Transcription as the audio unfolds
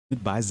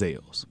by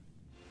Zales.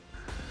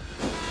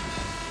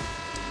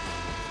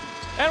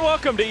 And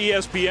welcome to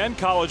ESPN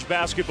College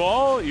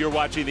Basketball. You're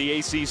watching the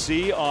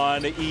ACC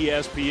on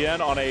ESPN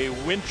on a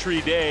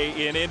wintry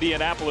day in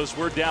Indianapolis.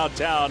 We're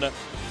downtown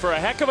for a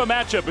heck of a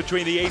matchup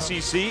between the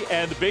ACC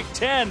and the Big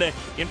Ten.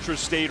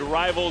 Intrastate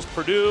rivals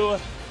Purdue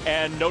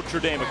and Notre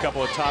Dame, a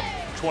couple of top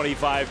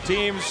 25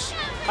 teams.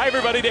 Hi,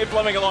 everybody. Dave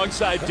Fleming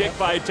alongside Dick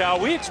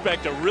Vitale. We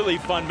expect a really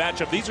fun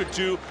matchup. These are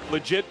two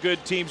legit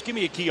good teams. Give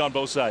me a key on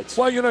both sides.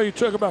 Well, you know, you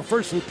talk about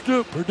first with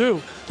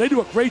Purdue. They do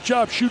a great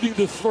job shooting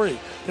the three.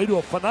 They do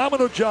a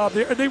phenomenal job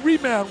there, and they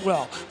rebound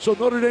well. So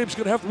Notre Dame's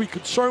going to have to be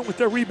concerned with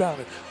their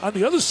rebounding. On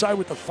the other side,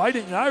 with the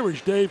Fighting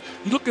Irish, Dave,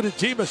 you look at a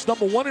team that's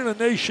number one in the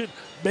nation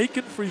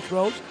making free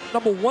throws,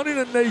 number one in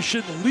the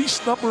nation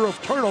least number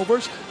of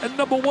turnovers, and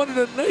number one in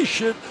the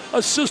nation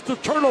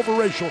assist-to-turnover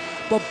ratio.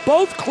 But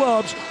both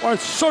clubs are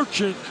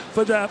searching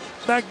for that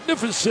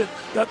magnificent,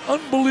 that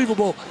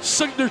unbelievable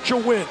signature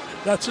win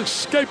that's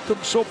escaped them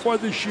so far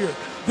this year.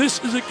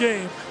 This is a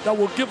game that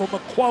will give them a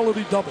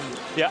quality W.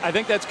 Yeah, I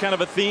think that's kind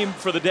of a theme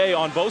for the day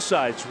on both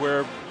sides,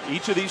 where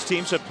each of these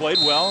teams have played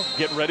well,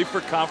 getting ready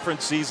for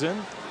conference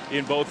season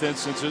in both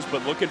instances,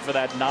 but looking for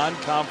that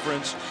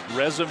non-conference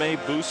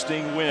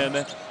resume-boosting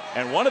win.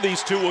 And one of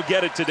these two will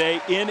get it today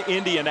in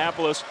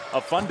Indianapolis. A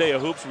fun day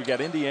of hoops. We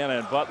got Indiana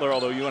and Butler,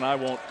 although you and I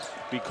won't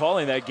be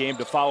calling that game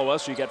to follow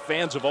us. So you got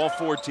fans of all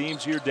four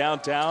teams here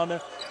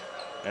downtown,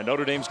 and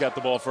Notre Dame's got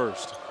the ball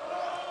first.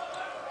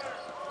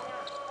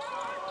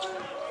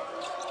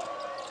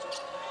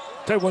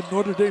 Tell you what,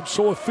 Notre Dame's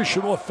so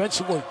efficient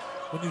offensively.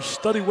 When you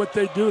study what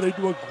they do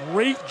a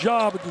great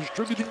job of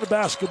distributing the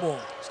basketball.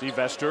 Steve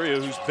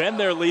Vasturia, who's been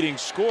their leading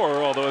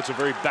scorer, although it's a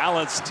very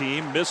balanced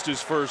team, missed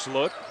his first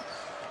look.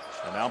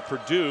 And now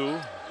Purdue,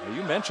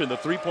 you mentioned the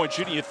three-point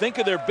shooting. You think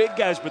of their big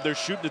guys, but they're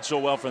shooting it so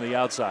well from the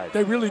outside.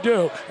 They really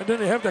do. And then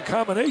they have that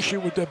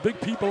combination with their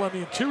big people on the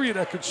interior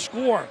that can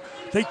score.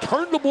 They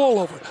turn the ball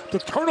over. The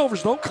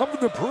turnovers don't come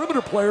from the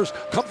perimeter players,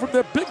 come from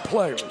their big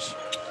players.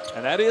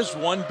 And that is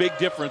one big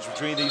difference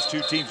between these two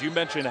teams. You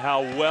mentioned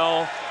how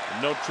well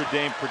Notre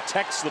Dame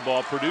protects the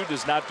ball. Purdue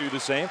does not do the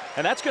same.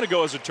 And that's going to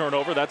go as a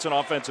turnover. That's an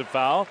offensive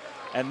foul.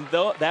 And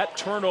that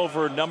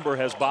turnover number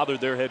has bothered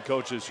their head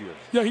coach this year.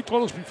 Yeah, he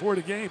told us before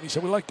the game, he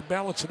said, we like to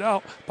balance it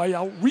out by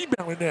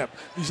out-rebounding them.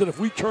 He said, if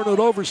we turn it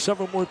over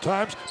 7 more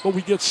times, but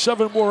we get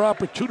 7 more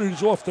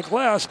opportunities off the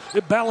glass,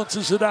 it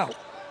balances it out.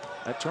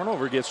 That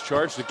turnover gets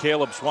charged to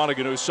Caleb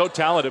Swanigan, who's so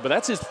talented, but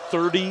that's his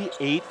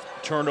 38th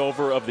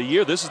turnover of the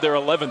year. This is their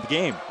 11th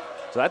game.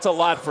 So that's a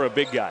lot for a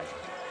big guy.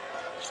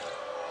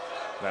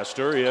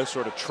 Vasturia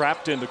sort of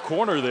trapped in the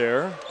corner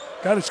there.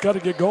 It's got to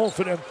get going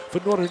for them. For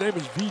Notre Dame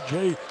is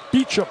VJ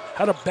Beecham.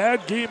 Had a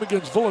bad game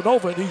against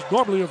Villanova, and he's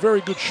normally a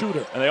very good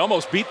shooter. And they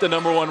almost beat the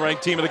number 1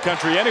 ranked team in the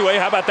country anyway.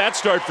 How about that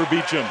start for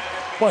Beecham?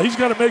 Well, he's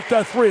got to make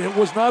that three. It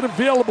was not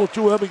available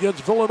to him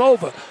against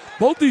Villanova.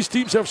 Both these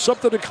teams have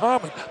something in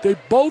common. They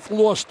both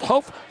lost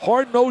tough,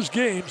 hard-nosed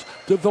games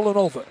to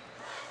Villanova.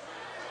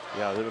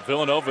 Yeah,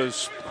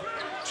 Villanova's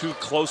 2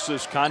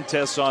 closest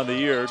contests on the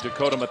year.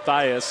 Dakota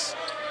Mathias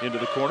into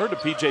the corner to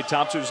P.J.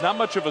 Thompson, who's not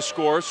much of a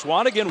scorer.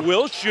 Swanigan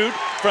will shoot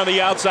from the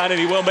outside, and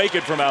he will make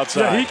it from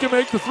outside. Yeah, he can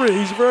make the three.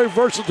 He's a very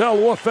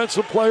versatile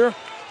offensive player.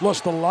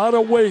 Lost a lot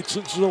of weight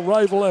since his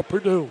arrival at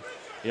Purdue.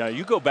 Yeah,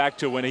 you go back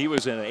to when he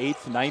was an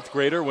 8th, 9th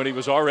grader, when he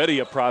was already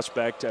a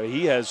prospect.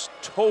 He has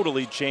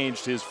totally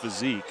changed his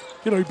physique.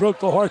 You know, he broke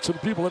the hearts of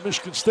the people at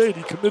Michigan State.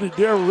 He committed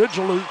there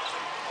originally.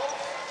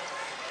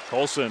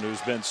 Colson,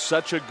 who's been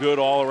such a good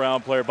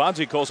all-around player.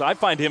 Bonzie Colson, I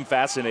find him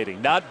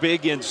fascinating. Not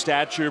big in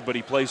stature, but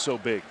he plays so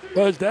big.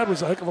 Well, his dad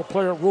was a heck of a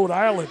player at Rhode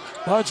Island.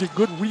 Bonzie,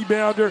 good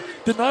rebounder.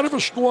 Did not have a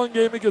strong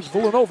game against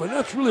Villanova, and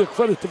that's really a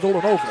credit to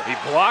Villanova. He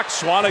blocked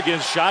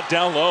Swanigan's shot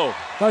down low.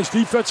 Nice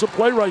defensive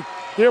play right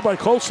there by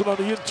Colson on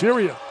the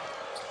interior.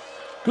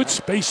 Good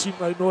spacing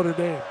by Notre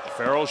Dame.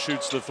 Farrell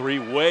shoots the three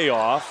way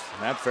off.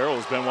 Matt Farrell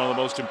has been one of the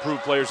most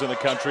improved players in the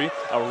country.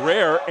 A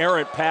rare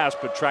errant pass,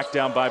 but tracked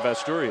down by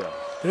Vasturia.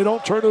 They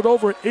don't turn it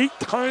over 8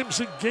 times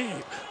a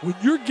game. When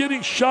you're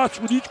getting shots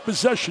with each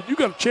possession, you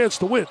got a chance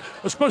to win,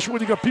 especially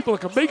when you got people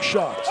that can make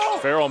shots.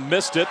 Farrell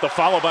missed it. The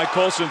follow by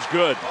Colson's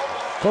good.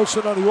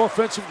 Colson on the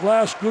offensive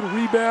glass, good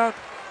rebound.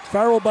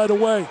 Farrell, by the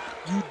way,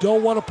 you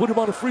don't want to put him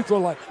on a free throw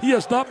line. He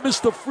has not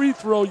missed a free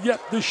throw yet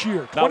this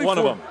year. Not one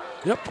of them.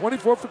 Yep,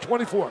 24 for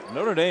 24.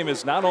 Notre Dame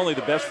is not only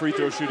the best free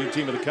throw shooting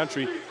team in the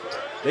country,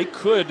 they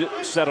could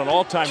set an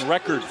all-time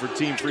record for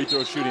team free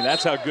throw shooting.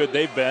 That's how good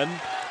they've been.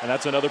 And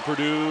that's another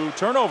Purdue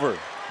turnover.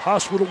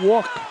 Haas with a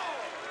walk.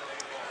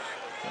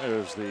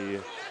 There's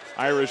the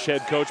Irish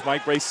head coach,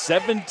 Mike Bray,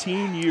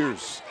 17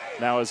 years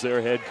now as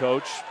their head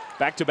coach.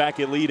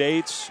 Back-to-back Elite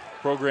Eights.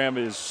 Program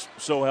is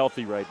so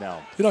healthy right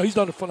now. You know, he's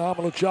done a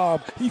phenomenal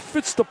job. He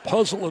fits the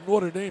puzzle of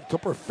Notre Dame to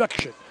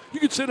perfection. You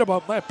could say that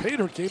about Matt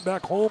Painter. Came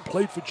back home,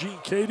 played for Gene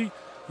Cady.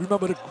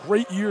 Remember the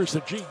great years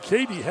that Gene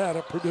Cady had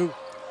at Purdue.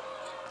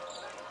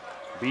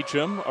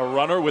 Beecham, a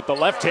runner with the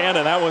left hand,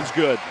 and that one's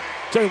good.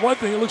 Tell you one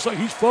thing, it looks like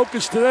he's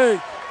focused today.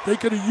 they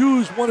could have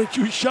used 1 or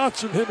 2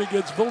 shots from him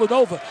against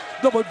Villanova.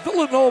 No, but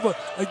Villanova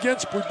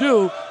against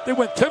Purdue, they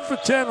went 10 for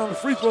 10 on the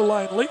free throw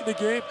line late in the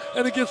game,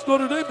 and against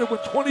Notre Dame, they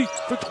went 20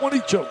 for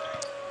 22.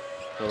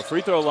 So the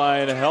free throw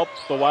line helped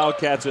the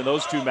Wildcats in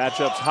those 2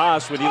 matchups.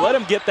 Haas, when you let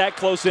him get that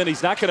close in,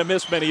 he's not going to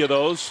miss many of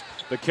those.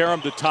 The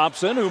carom to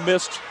Thompson, who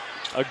missed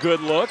a good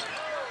look.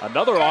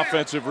 Another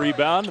offensive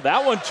rebound.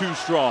 That one too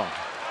strong.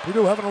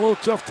 Purdue having a little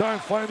tough time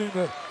finding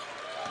the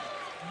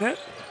net.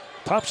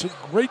 Thompson,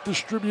 great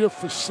distributor,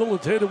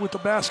 facilitator with the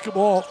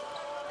basketball.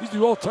 He's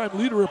the all-time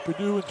leader at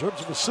Purdue in terms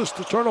of assists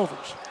to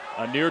turnovers.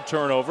 A near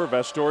turnover.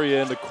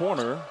 Vastoria in the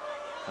corner.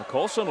 And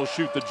Colson will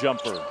shoot the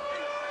jumper.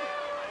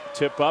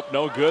 Tip up,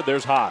 no good.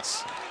 There's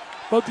Haas.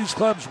 Both these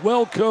clubs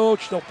well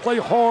coached. They'll play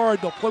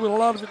hard. They'll play with a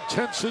lot of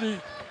intensity.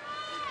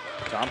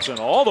 Thompson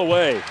all the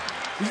way.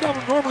 He's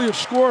not normally a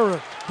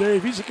scorer,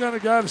 Dave. He's the kind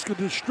of guy that's going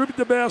to distribute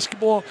the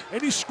basketball.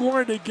 Any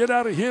scoring they get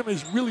out of him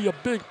is really a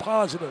big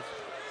positive.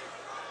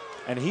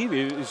 And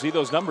you see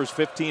those numbers,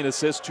 15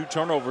 assists, 2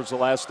 turnovers the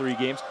last 3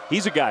 games.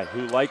 He's a guy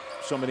who, like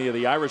so many of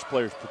the Irish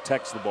players,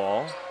 protects the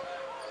ball.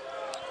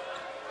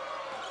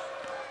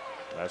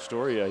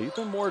 Astoria, he's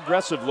been more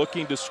aggressive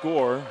looking to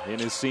score in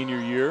his senior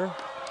year.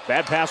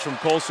 Bad pass from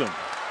Colson.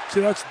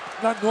 See, that's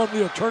not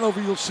normally a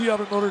turnover you'll see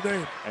out of Notre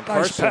Dame. And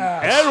nice Carson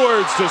pass.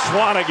 Edwards to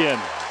Swanigan.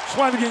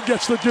 Swanigan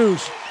gets the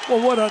deuce.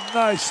 Well, what a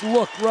nice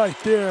look right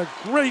there.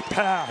 Great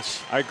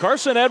pass. All right,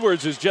 Carson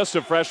Edwards is just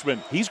a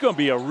freshman. He's going to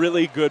be a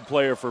really good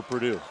player for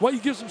Purdue. Well, he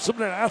gives him some of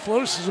that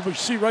athleticism you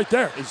see right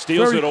there. He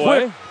steals it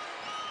away. Quick.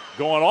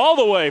 Going all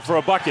the way for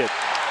a bucket.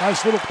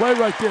 Nice little play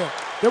right there.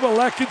 They were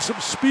lacking some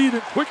speed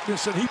and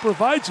quickness, and he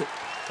provides it.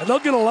 And they'll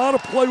get a lot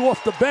of play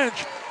off the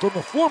bench from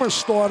the former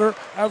starter,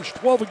 averaged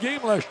 12 a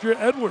game last year,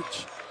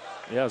 Edwards.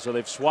 Yeah, so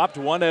they've swapped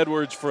one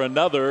Edwards for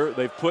another.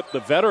 They've put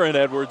the veteran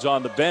Edwards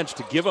on the bench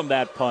to give him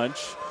that punch.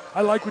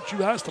 I like what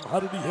you asked him. How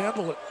did he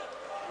handle it?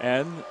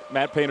 And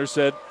Matt Painter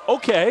said,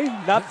 okay,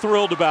 not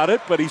thrilled about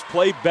it, but he's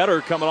played better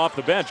coming off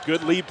the bench.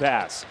 Good lead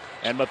pass.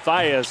 And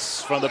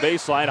Matthias from the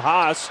baseline.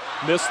 Haas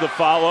missed the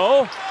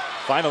follow.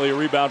 Finally a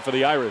rebound for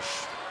the Irish.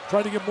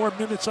 Trying to get more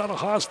minutes out of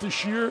Haas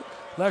this year.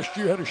 Last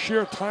year had a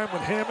share time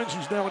with Hammonds,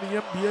 who's now in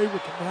the NBA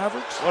with the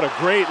Mavericks. What a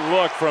great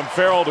look from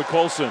Farrell to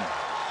Colson.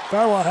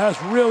 Farrell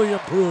has really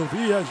improved.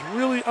 He has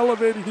really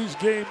elevated his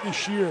game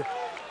this year.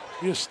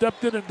 He has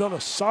stepped in and done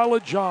a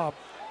solid job.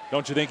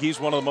 Don't you think he's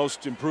one of the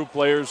most improved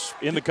players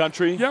in the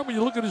country? Yeah, when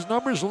you look at his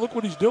numbers and look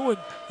what he's doing,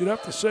 you'd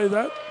have to say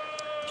that.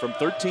 From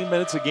 13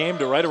 minutes a game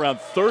to right around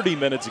 30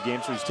 minutes a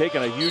game, so he's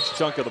taken a huge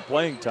chunk of the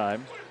playing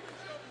time.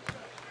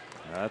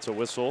 That's a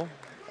whistle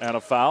and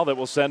a foul that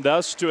will send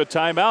us to a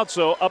timeout.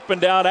 So up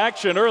and down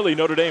action early.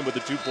 Notre Dame with a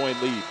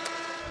 2-point lead.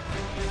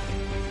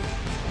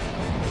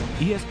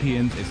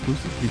 ESPN's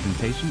exclusive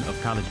presentation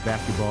of college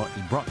basketball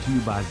is brought to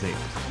you by Zales.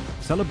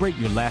 Celebrate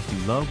your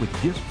lasting love with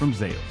gifts from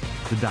Zales,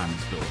 the Diamond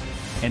Store,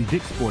 and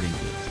Dick's Sporting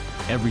Goods.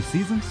 Every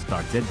season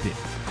starts at Dick's.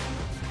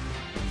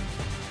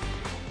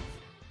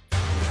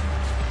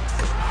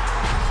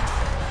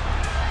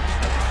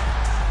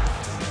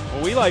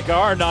 Well, we like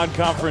our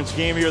non-conference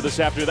game here this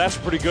afternoon. That's a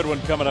pretty good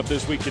one coming up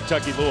this week,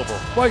 Kentucky-Louisville.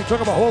 Well, you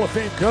talk about Hall of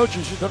Fame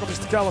coaches. You talk about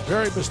Mr.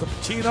 Calipari, Mr.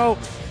 Patino.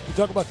 You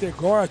talk about their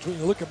guards when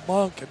you look at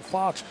Monk and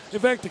Fox. In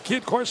fact, the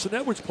kid Carson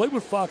Edwards played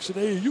with Fox in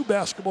AAU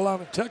basketball out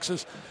in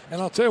Texas. And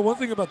I'll tell you one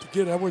thing about the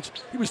kid Edwards.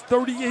 He was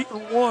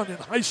 38-1 in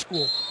high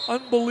school.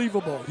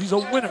 Unbelievable. He's a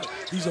winner.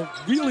 He's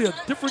really a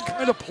different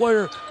kind of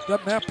player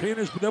that Matt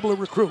Painter's been able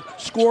to recruit.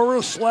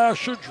 Scorer,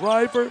 slasher,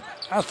 driver,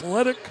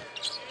 athletic.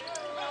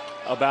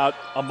 About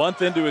a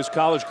month into his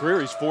college career,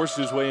 he's forced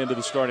his way into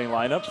the starting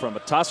lineup from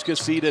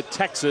Atascocita,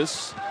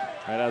 Texas,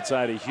 right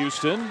outside of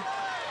Houston.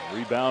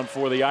 Rebound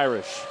for the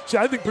Irish. See,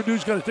 I think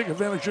Purdue's got to take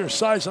advantage of their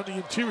size on the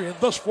interior, and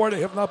thus far they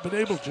have not been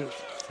able to.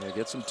 They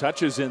get some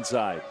touches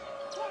inside.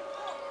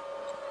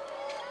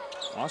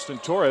 Austin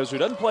Torres, who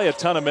doesn't play a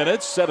ton of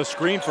minutes, set a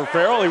screen for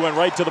Farrell. He went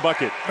right to the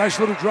bucket. Nice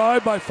little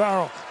drive by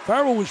Farrell.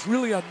 Farrell was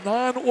really a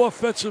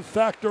non-offensive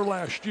factor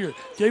last year.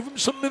 Gave him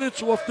some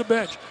minutes off the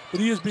bench, but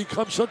he has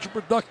become such a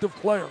productive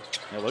player.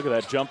 Now look at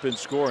that jump in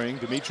scoring.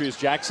 Demetrius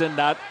Jackson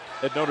not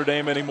at Notre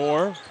Dame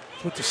anymore.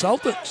 With the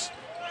Celtics.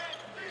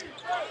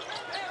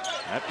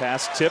 That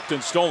pass tipped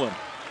and stolen.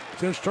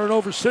 There's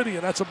turnover city,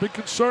 and that's a big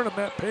concern of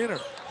Matt Painter.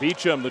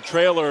 Beecham, the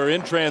trailer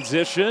in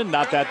transition,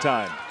 not that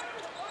time.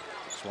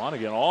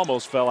 Swanigan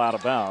almost fell out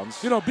of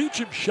bounds. You know,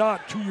 Beecham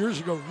shot 2 years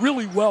ago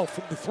really well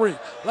from the three.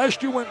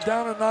 Last year went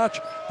down a notch.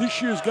 This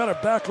year's got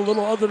it back a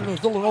little other than the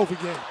Villanova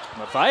game.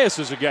 Matthias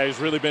is a guy who's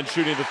really been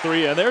shooting the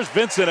three, and there's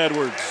Vincent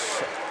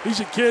Edwards.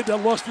 He's a kid that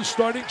lost his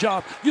starting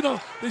job. You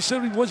know, they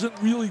said he wasn't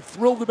really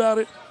thrilled about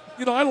it.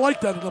 You know, I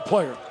like that in a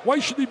player. Why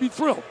should he be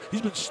thrilled?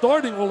 He's been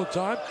starting all the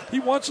time. He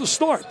wants to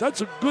start.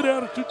 That's a good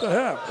attitude to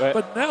have. Right.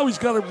 But now he's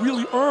got to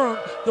really earn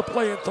the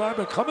playing time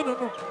and coming in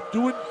and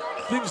doing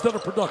things that are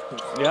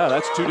productive. Yeah,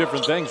 that's two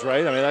different things,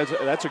 right? I mean,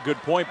 that's a good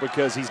point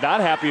because he's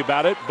not happy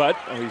about it, but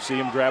you see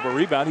him grab a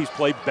rebound. He's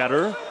played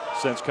better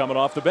since coming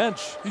off the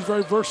bench. He's a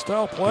very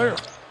versatile player.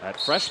 That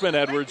freshman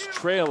Edwards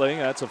trailing.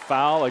 That's a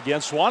foul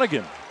against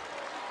Swanigan.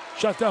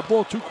 Shot that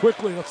ball too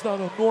quickly. That's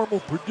not a normal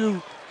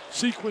Purdue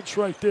sequence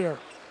right there.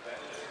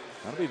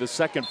 That'll be the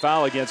second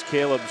foul against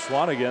Caleb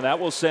Swanigan.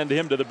 That will send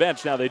him to the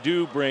bench. Now they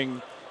do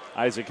bring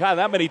Isaac Haas.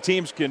 Not many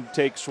teams can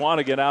take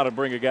Swanigan out and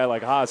bring a guy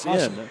like Haas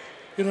in.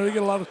 You know, they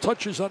get a lot of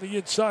touches on the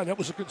inside. That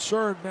was a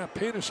concern, Matt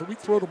Painter. So we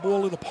throw the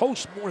ball in the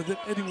post more than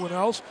anyone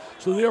else.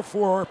 So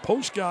therefore, our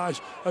post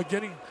guys are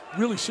getting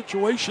really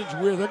situations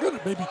where they're going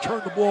to maybe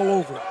turn the ball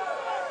over.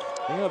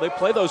 You know, they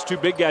play those two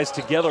big guys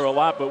together a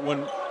lot, but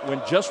when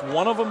just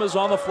one of them is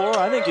on the floor,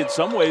 I think in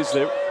some ways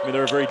they're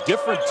a very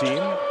different team,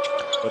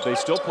 but they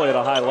still play at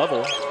a high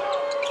level.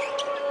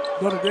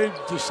 Notre Dame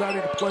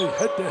deciding to play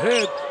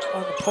head-to-head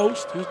on the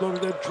post. Here's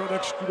Notre Dame trying to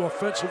execute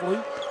offensively.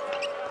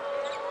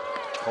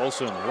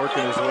 Colson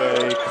working his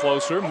way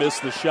closer,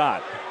 missed the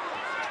shot.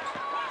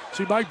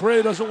 See, Mike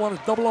Bray doesn't want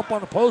to double up on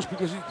the post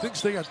because he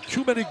thinks they got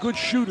too many good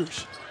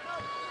shooters.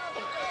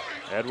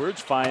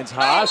 Edwards finds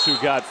Haas, who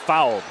got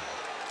fouled.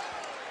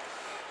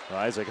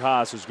 Isaac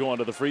Haas is going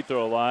to the free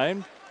throw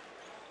line.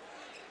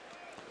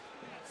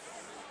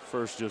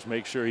 First, just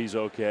make sure he's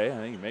okay. I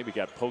think he maybe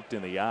got poked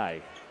in the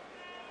eye.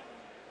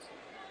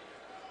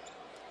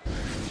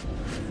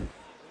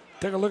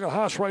 Take a look at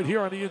Haas right here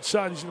on the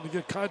inside. He's going to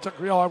get contact.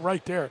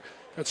 Right there.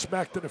 Got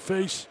smacked in the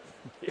face.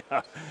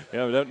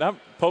 Yeah, not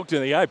poked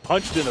in the eye,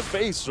 punched in the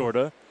face, sort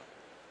of.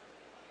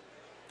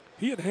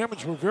 He and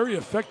Hammonds were very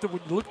effective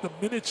when you look at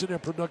the minutes and their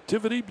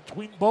productivity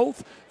between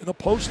both in the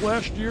post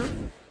last year.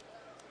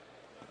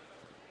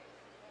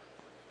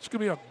 It's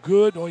going to be a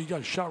good, he got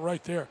a shot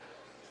right there.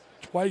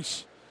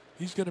 Twice.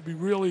 He's going to be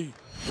really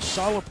a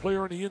solid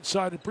player on the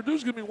inside. And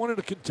Purdue's going to be one of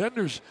the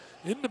contenders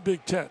in the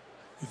Big Ten.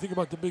 You think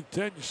about the Big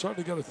Ten, you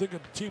certainly got to think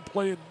of the team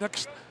playing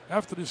next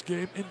after this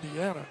game,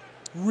 Indiana.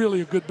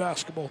 Really a good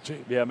basketball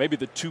team. Yeah, maybe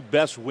the two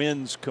best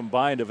wins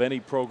combined of any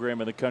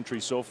program in the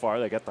country so far.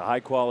 They got the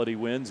high-quality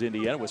wins.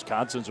 Indiana,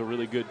 Wisconsin's a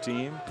really good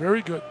team.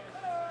 Very good.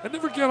 And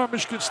never forget on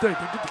Michigan State.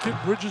 They get the kid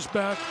Bridges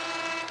back.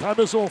 Time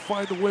is all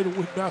find a way to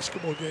win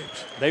basketball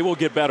games. They will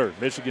get better.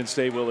 Michigan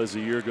State will as the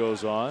year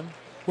goes on.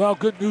 Well,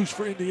 good news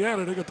for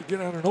Indiana. They got to get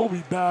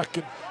Anunoby back,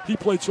 and he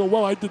played so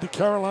well. I did the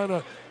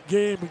Carolina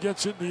game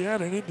against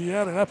Indiana, and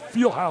that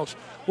field house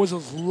was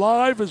as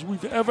live as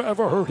we've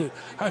ever heard it.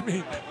 I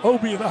mean,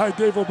 Obi and I,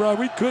 Dave O'Brien,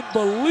 we couldn't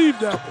believe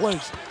that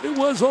place. It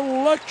was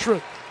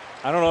electric.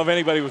 I don't know if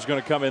anybody was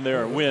going to come in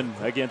there and win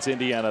against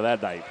Indiana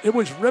that night. It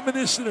was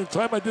reminiscent of the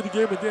time I did a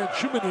game with Dan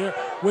Schumann here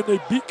when they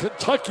beat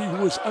Kentucky,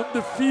 who was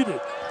undefeated.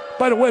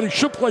 By the way, they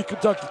should play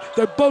Kentucky.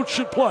 They both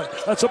should play.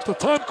 That's up to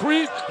Tom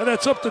Crean, and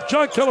that's up to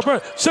John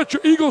Calipari. Set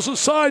your Eagles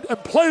aside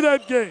and play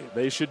that game.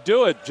 They should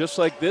do it. Just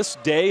like this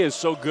day is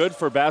so good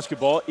for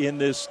basketball in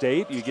this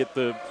state. You get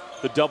the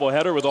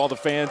doubleheader with all the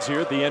fans here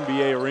at the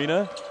NBA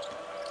arena.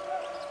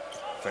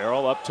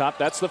 Farrell up top.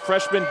 That's the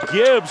freshman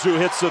Gibbs who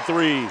hits the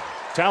three.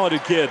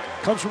 Talented kid.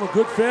 Comes from a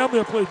good family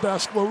that played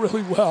basketball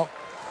really well.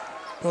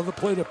 Brother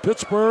played at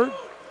Pittsburgh.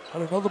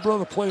 Had another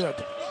brother play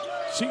at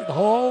Seton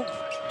Hall.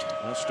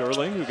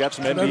 Sterling, who got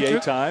some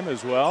NBA time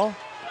as well.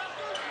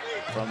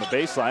 From the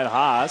baseline,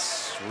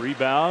 Haas,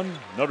 rebound,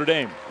 Notre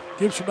Dame.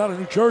 Gibbs from out of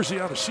New Jersey,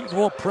 out of Seton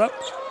Hall prep.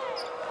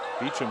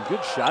 Beecham, good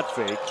shot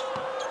fake.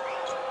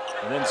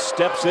 And then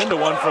steps into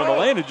one from the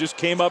lane and just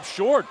came up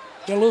short.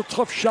 Got a little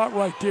tough shot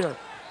right there.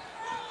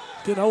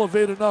 Didn't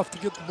elevate enough to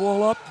get the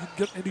ball up.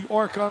 Didn't get any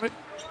arc on it.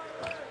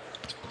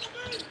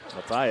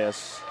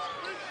 Matthias.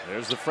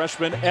 There's the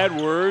freshman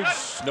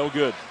Edwards. No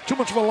good. Too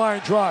much of a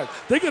line drive.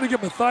 They got to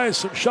give Matthias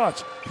some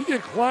shots. He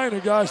get Klein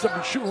and guys that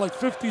been shooting like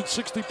 50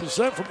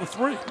 60% from the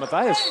three.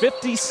 Matthias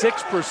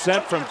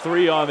 56% from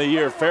three on the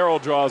year. Farrell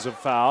draws a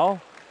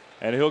foul,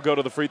 and he'll go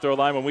to the free throw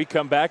line when we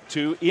come back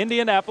to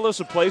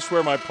Indianapolis, a place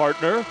where my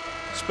partner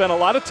spent a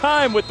lot of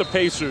time with the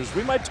Pacers.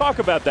 We might talk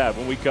about that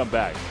when we come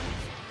back.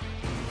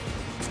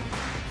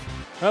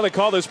 Well, they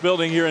call this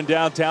building here in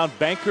downtown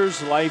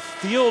Bankers Life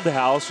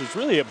Fieldhouse. It's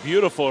really a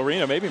beautiful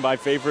arena, maybe my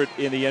favorite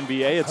in the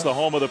NBA. It's the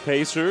home of the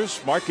Pacers.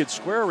 Market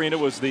Square Arena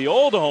was the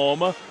old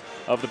home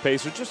of the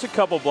Pacers, just a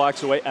couple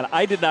blocks away. And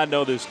I did not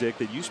know this, Dick,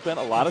 that you spent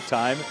a lot of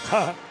time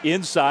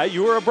inside.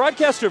 You were a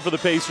broadcaster for the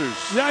Pacers.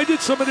 Yeah, I did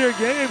some of their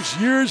games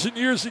years and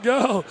years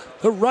ago.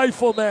 The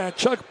Rifleman,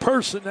 Chuck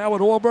Person, now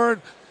at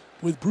Auburn,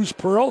 with Bruce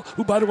Pearl,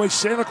 who, by the way,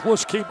 Santa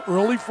Claus came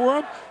early for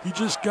him. He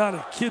just got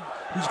a kid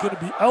who's going to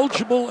be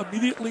eligible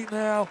immediately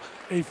now.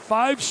 A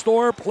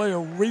 5-star player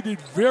rated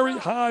very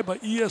high by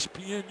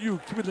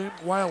ESPNU, kid named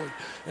Wiley.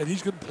 And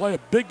he's going to play a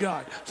big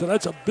guy. So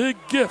that's a big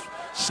gift.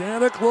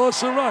 Santa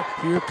Claus arrived.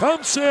 Here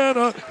comes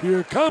Santa.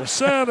 Here comes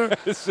Santa.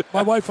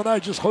 My wife and I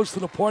just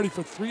hosted a party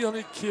for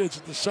 300 kids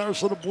at the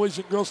Sarasota Boys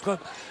and Girls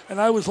Club.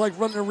 And I was like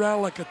running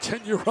around like a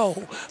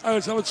 10-year-old. I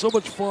was having so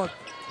much fun.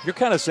 You're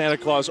kind of Santa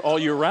Claus all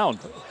year round.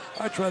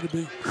 I try to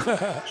be.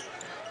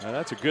 Now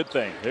that's a good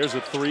thing. There's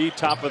a three,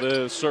 top of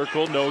the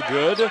circle, no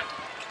good.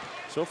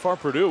 So far,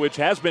 Purdue, which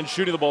has been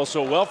shooting the ball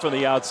so well from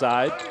the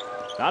outside,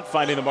 not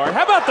finding the mark.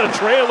 How about the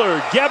trailer,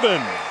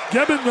 Gebbin?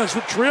 Gebbin was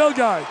the trail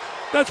guy.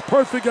 That's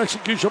perfect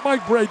execution.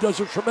 Mike Bray does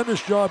a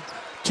tremendous job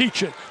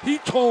teaching. He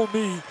told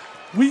me,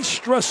 we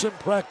stress in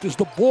practice,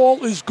 the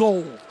ball is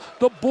gold.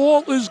 The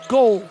ball is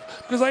gold.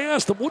 Because I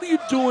asked him, what are you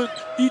doing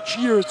each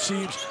year, it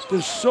seems?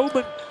 There's so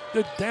many,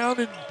 they're down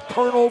in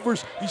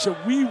turnovers. He said,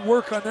 we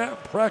work on that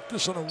and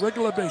practice on a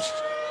regular basis.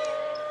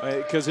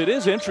 Because it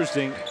is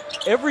interesting.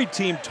 Every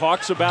team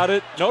talks about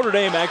it. Notre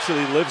Dame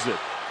actually lives it.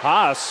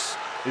 Haas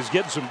is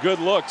getting some good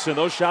looks, and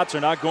those shots are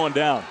not going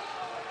down.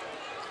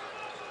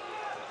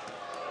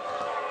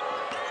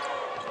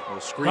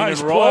 A screen nice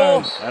and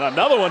roll, play. and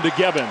another one to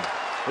Gebben.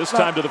 This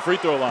time to the free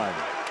throw line.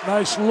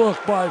 Nice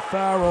look by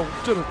Farrell.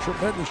 Did a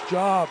tremendous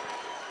job.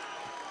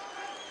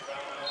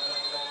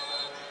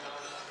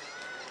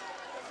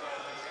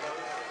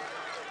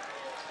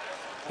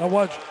 Now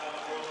watch.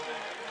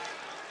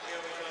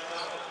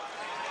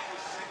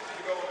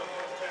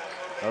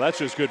 Well, that's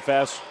just good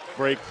fast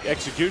break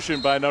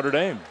execution by Notre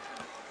Dame.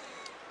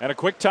 And a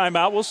quick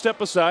timeout. We'll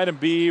step aside and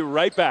be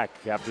right back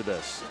after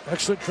this.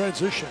 Excellent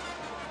transition.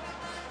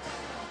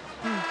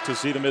 To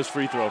see the missed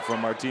free throw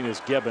from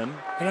Martinez Gebben.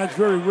 And that's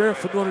very rare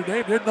for Notre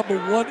Dame. They're number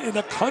one in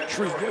the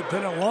country at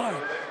that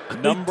line.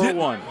 Number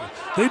one.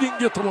 They didn't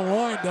get to the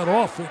line that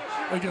often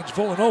against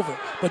Villanova,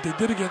 but they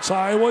did against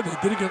Iowa. They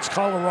did against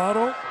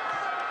Colorado.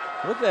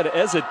 Look at that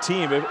as a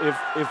team.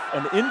 If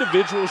an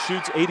individual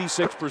shoots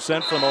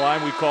 86% from the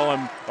line, we call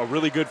him a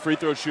really good free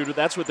throw shooter.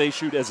 That's what they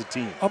shoot as a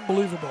team.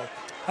 Unbelievable.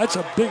 That's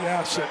a big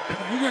asset.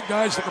 You got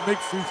guys that can make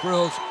free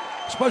throws,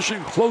 especially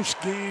in close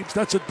games.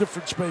 That's a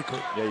difference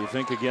maker. Yeah, you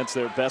think against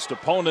their best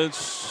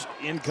opponents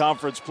in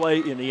conference play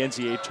in the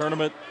NCAA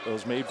tournament,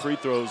 those made free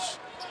throws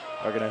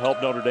are going to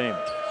help Notre Dame.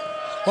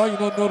 Well, you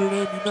know, Notre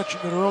Dame, you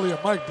mentioned it earlier,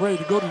 Mike Brey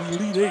to go to the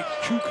Elite Eight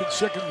 2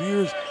 consecutive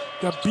years.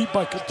 Got beat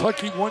by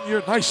Kentucky 1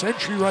 year. Nice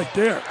entry right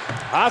there.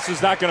 Haas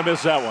is not going to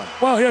miss that one.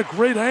 Well, he had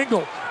great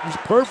angle. It was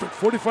perfect.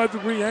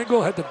 45-degree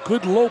angle. Had the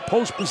good low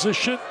post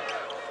position.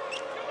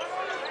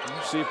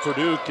 Let's see if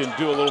Purdue can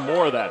do a little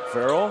more of that.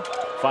 Farrell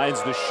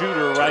finds the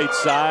shooter right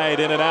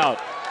side, in and out.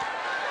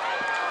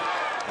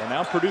 And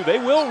now Purdue, they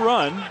will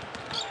run.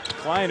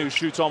 Klein, who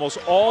shoots almost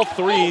all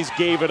threes,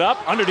 gave it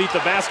up. Underneath the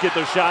basket,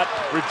 the shot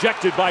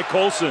rejected by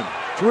Colson.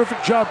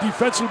 Terrific job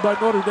defensively by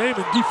Notre Dame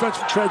in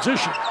defensive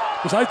transition.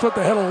 Because I thought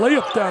they had a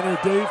layup down there,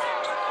 Dave.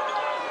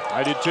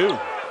 I did too.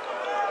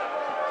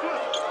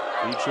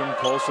 Beecham,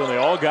 Colson, they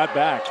all got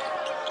back.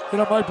 You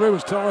know, Mike Brey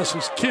was telling us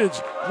his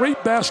kids,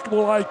 great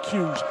basketball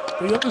IQs.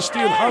 They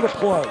understand how to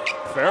play.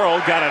 Farrell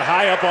got it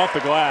high up off the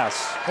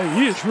glass. Hey,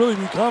 he has really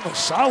become a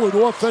solid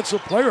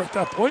offensive player at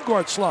that point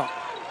guard slot.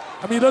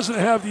 I mean, he doesn't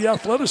have the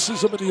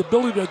athleticism and the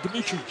ability that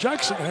Demetri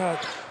Jackson had,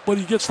 but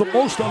he gets the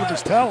most out of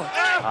his talent.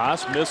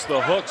 Haas missed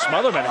the hook.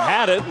 Smotherman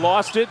had it,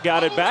 lost it,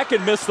 got it back,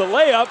 and missed the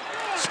layup.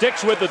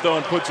 Sticks with it, though,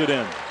 and puts it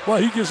in. Well,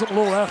 he gives him a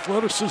little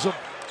athleticism.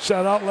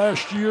 Sat out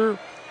last year.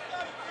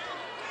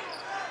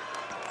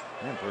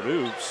 And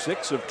Purdue,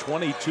 6 of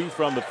 22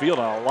 from the field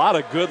on a lot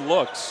of good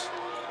looks,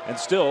 and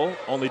still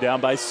only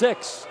down by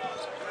 6.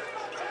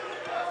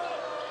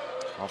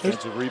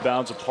 Offensive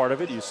rebounds a part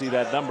of it. You see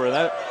that number.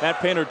 Matt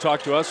Painter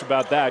talked to us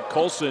about that.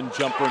 Colson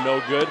jumper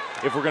no good.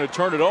 If we're going to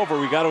turn it over,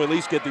 we got to at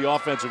least get the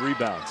offensive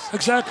rebounds.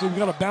 Exactly. We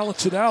got to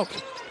balance it out.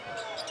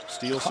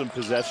 Steal some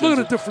possessions. Look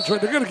at the difference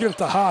right. They're going to get it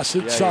to Haas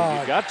inside.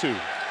 Yeah, you got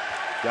to.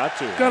 Got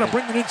to. Got to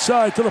bring it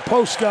inside to the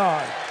post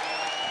guy.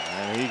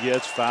 And he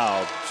gets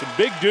fouled. Some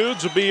big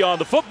dudes will be on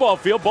the football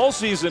field. Bowl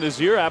season is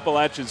here.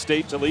 Appalachian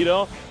State,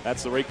 Toledo.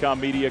 That's the Raycom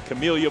Media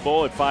Camellia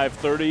Bowl at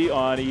 5:30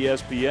 on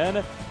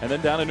ESPN. And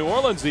then down in New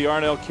Orleans, the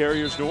Arnell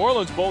Carriers New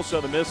Orleans Bowl,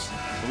 Southern Miss,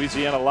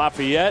 Louisiana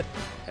Lafayette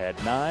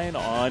at 9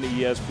 on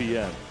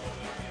ESPN.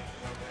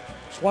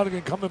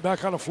 Swanigan coming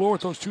back on the floor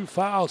with those 2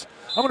 fouls.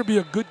 I'm going to be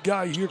a good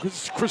guy here because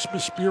it's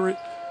Christmas spirit.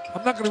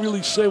 I'm not going to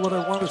really say what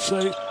I want to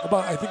say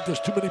about I think there's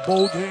too many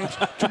bowl games,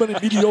 too many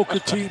mediocre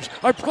teams.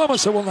 I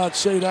promise I will not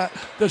say that.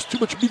 There's too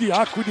much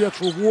mediocrity that's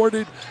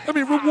rewarded. I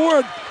mean,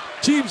 reward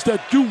teams that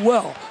do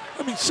well.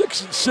 I mean,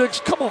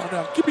 6-6, come on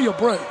now, give me a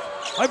break.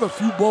 I have a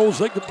few bowls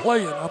they can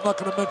play in. I'm not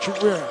going to mention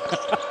where.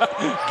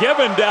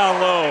 Gebben down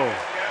low.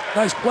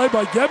 Nice play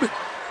by Gebben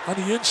on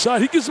the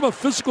inside. He gives them a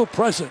physical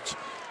presence.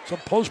 Some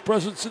post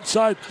presence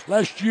inside.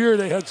 Last year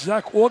they had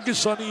Zach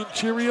August on the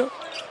interior.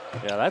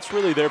 Yeah, that's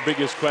really their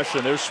biggest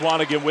question. There's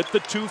Swanigan with the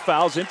 2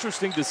 fouls.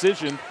 Interesting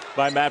decision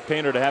by Matt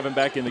Painter to have him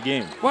back in the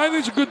game. Well, I think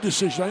it's a good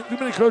decision. I think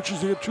too many coaches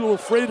get too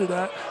afraid of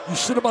that. You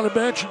sit him on the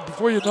bench, and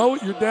before you know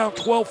it, you're down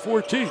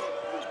 12-14.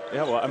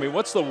 Yeah, well, I mean,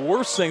 what's the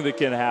worst thing that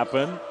can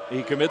happen?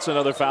 He commits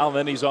another foul, and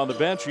then he's on the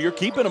bench. You're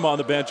keeping him on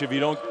the bench if you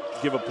don't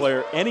give a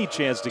player any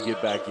chance to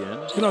get back in.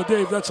 You know,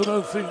 Dave, that's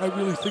another thing I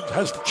really think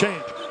has to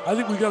change. I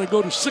think we got to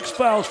go to 6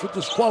 fouls for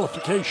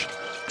disqualification.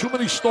 Too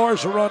many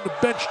stars are on the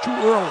bench too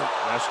early.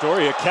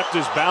 Astoria kept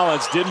his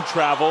balance, didn't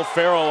travel.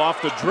 Farrell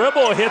off the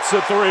dribble, hits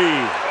a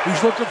 3.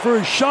 He's looking for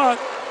his shot.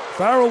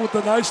 Farrell with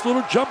a nice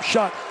little jump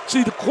shot.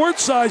 See, the court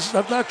sizes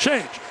have not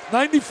changed.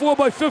 94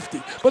 by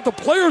 50, but the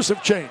players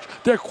have changed.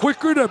 They're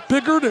quicker, they're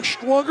bigger, they're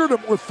stronger, they're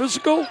more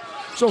physical.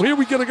 So here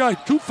we get a guy,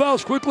 2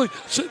 fouls quickly,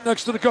 sitting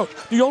next to the coach.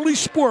 The only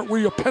sport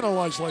where you're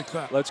penalized like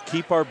that. Let's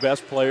keep our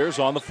best players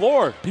on the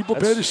floor. People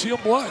pay to see them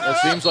play.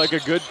 That seems like a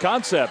good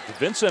concept.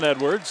 Vincent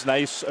Edwards,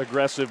 nice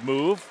aggressive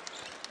move.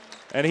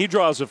 And he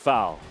draws a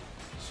foul.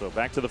 So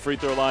back to the free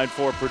throw line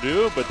for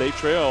Purdue, but they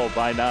trail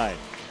by 9.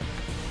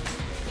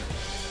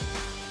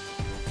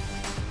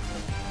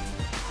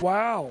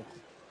 Wow.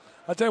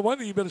 I'll tell you one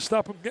thing, you better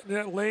stop them getting in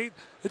that lane.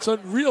 It's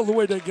unreal the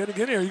way they're getting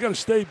in here. You got to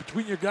stay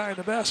between your guy and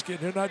the basket.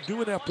 They're not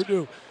doing that,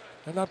 Purdue.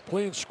 They're not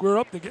playing square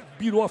up. They're getting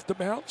beat off the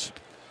bounce.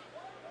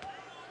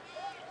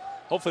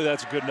 Hopefully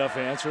that's a good enough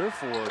answer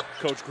for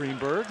Coach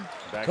Greenberg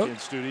back in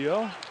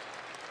studio.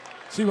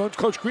 See,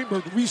 Coach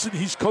Greenberg, the reason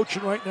he's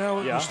coaching right now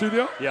in the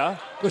studio,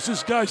 because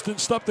his guys didn't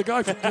stop the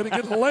guy from getting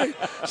in the lane.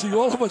 See,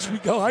 all of us,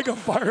 I got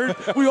fired.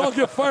 We all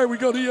get fired. We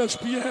go to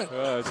ESPN.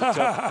 It's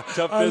a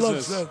tough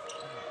business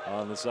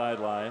on the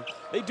sideline.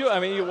 They do.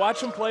 I mean, you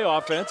watch them play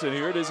offense, and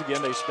here it is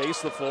again. They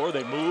space the floor.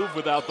 They move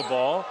without the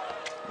ball.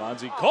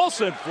 Monzie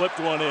Colson flipped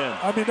one in.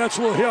 I mean, that's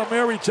a little Hail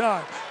Mary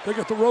time. They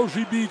got the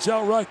rosary beads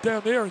out right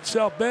down there in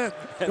South Bend.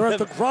 They're at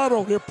the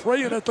grotto. They're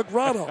praying at the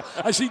grotto.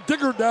 I see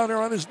Digger down there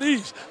on his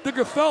knees.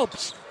 Digger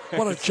Phelps.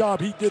 What a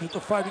job he did at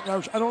the Fighting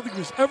Irish. I don't think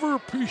he's ever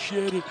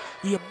appreciated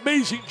the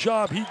amazing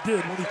job he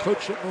did when he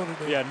coached at Notre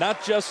Dame. Yeah,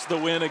 not just the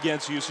win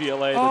against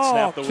UCLA that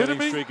snapped the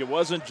winning streak. It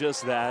wasn't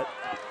just that.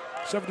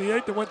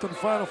 78, they went to the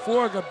Final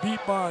Four, got beat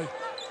by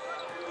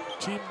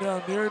a team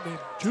down there named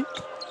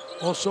Duke.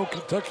 Also,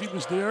 Kentucky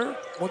was there,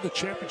 won the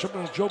championship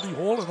in Joby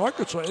Hall in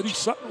Arkansas. Eddie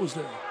Sutton was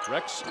there.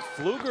 Rex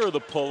Pfluger, the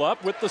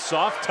pull-up with the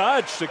soft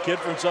touch, the kid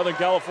from Southern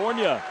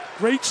California.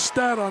 Great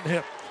stat on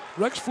him.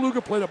 Rex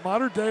Pfluger played at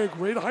Mater Dei, a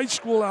great high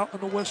school out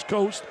on the West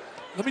Coast.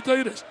 Let me tell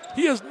you this,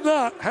 he has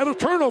not had a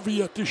turnover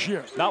yet this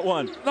year. Not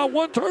one. Not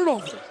one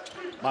turnover.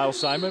 Miles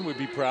Simon would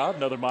be proud,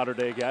 another Mater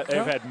Dei guy.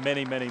 They've had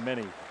many, many,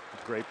 many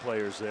great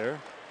players there.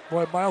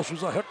 Boy, Miles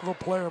was a heck of a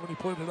player when he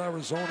played in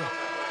Arizona.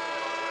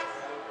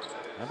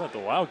 How about the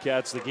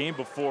Wildcats, the game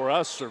before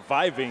us,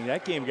 surviving?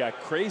 That game got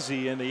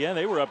crazy in the end.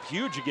 They were up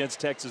huge against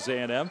Texas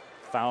A&M.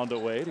 Found a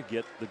way to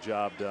get the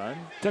job done.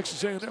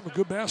 Texas A&M, a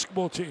good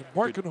basketball team.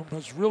 Markingham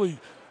has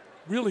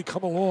really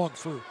come along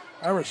for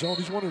Arizona.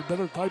 He's one of the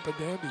better type of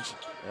dandies.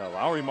 Yeah,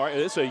 Lowry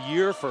Martin, it's a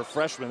year for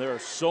freshmen. There are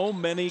so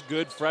many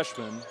good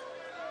freshmen,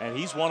 and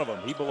he's one of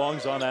them. He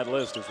belongs on that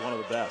list as one of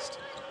the best.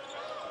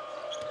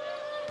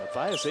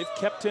 Matthias, they've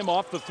kept him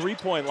off the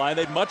three-point line.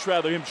 They'd much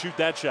rather him shoot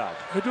that shot.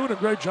 They're doing a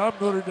great job,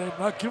 Notre Dame,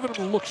 not giving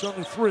him the looks on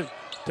the three.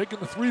 Taking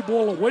the three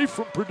ball away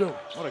from Purdue.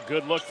 What a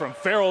good look from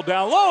Farrell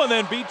down low, and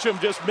then Beecham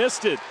just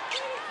missed it.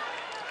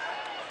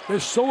 They're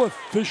so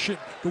efficient,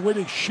 the way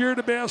they share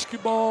the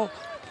basketball.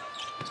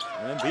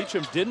 And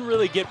Beecham didn't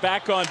really get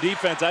back on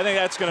defense. I think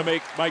that's going to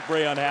make Mike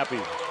Bray unhappy.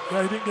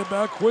 Yeah, he didn't get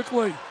back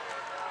quickly.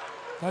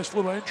 Nice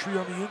little entry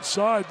on the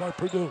inside by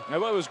Purdue.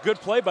 Now, it was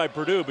good play by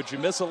Purdue, but you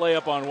miss a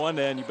layup on one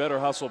end, you better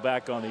hustle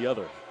back on the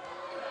other.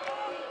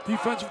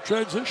 Defensive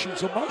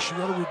transition's a must. You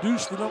got to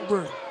reduce the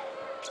number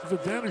of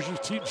advantages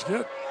teams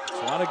get.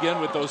 Swanigan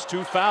with those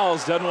 2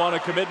 fouls doesn't want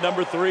to commit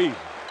number 3.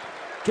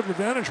 Took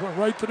advantage, went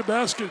right to the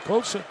basket.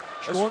 Colson,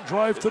 short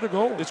drive to the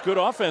goal. It's good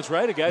offense,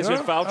 right? A guy's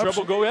in foul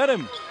trouble, go at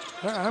him.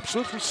 Yeah,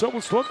 absolutely.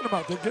 Someone's talking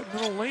about they're getting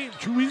in the lane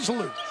too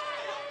easily.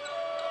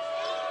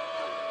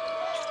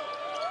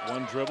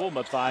 One dribble,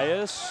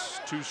 Matthias,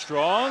 too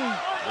strong.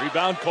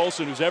 Rebound,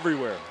 Colson, who's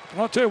everywhere.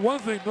 And I'll tell you one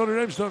thing Notre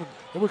Dame's done.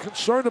 They were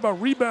concerned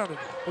about rebounding,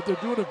 but they're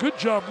doing a good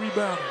job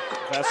rebounding.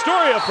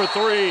 Vastoria for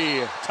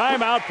 3.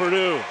 Timeout,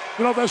 Purdue.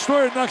 You know,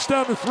 Vastoria knocks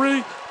down the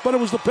 3, but it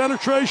was the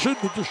penetration,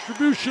 the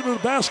distribution of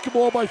the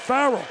basketball by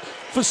Farrell.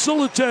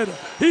 Facilitator.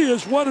 He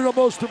is one of the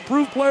most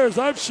improved players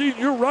I've seen.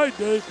 You're right,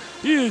 Dave.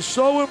 He is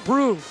so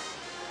improved.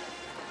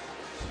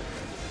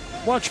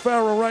 Watch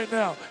Farrell right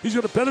now. He's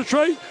going to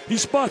penetrate. He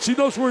spots. He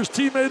knows where his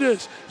teammate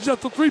is. He's at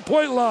the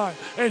three-point line,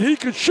 and he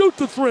can shoot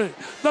the 3.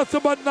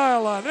 Nothing but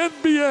nylon.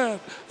 NBN.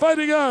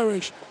 Fighting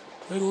Irish.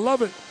 They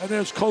love it. And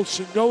there's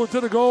Colson going to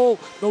the goal.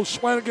 No,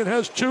 Swanigan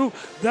has 2.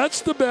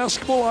 That's the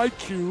basketball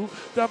IQ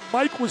that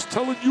Mike was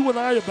telling you and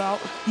I about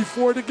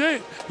before the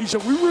game. He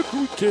said, we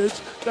recruit kids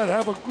that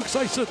have a good,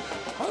 I said,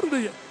 how do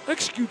they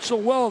execute so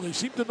well? They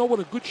seem to know what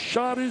a good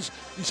shot is.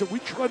 He said, we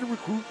try to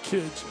recruit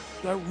kids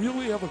that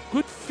really have a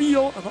good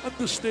feel and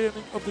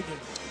understanding of the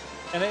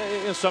game.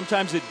 And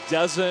sometimes it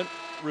doesn't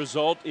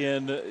result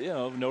in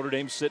Notre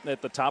Dame sitting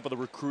at the top of the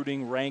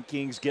recruiting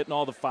rankings, getting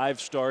all the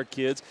 5-star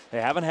kids.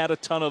 They haven't had a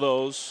ton of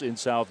those in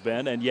South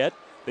Bend, and yet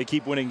they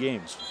keep winning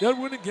games. They're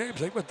winning games.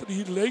 They went to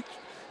the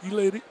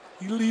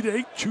Elite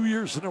 8 2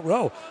 years in a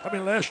row. I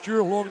mean, last year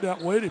along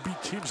that way, they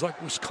beat teams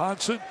like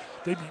Wisconsin.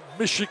 They beat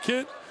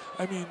Michigan.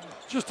 I mean,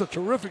 just a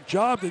terrific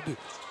job they did.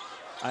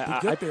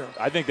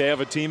 I think they have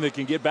a team that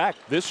can get back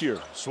this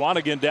year.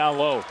 Swanigan down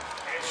low.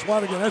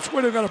 Swanigan, that's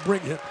where they're going to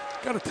bring him.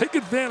 Got to take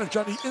advantage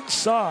on the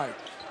inside.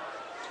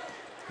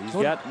 He's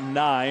got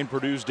 9.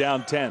 Purdue's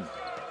down 10.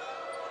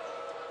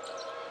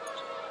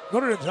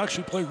 Notre Dame's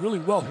actually played really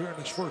well here in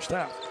this first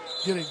half.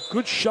 Getting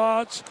good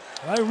shots.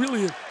 And I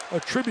really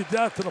attribute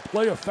that to the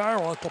play of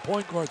Farrell at the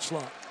point guard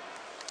slot.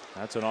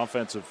 That's an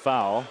offensive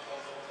foul.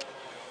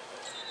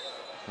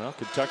 Well,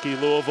 Kentucky,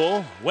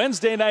 Louisville.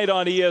 Wednesday night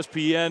on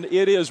ESPN.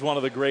 It is one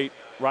of the great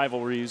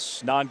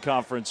rivalries,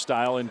 non-conference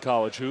style in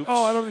college hoops.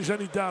 Oh, I don't think there's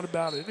any doubt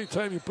about it.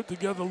 Anytime you put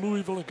together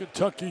Louisville and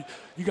Kentucky,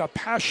 you got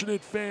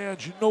passionate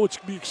fans. You know it's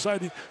going to be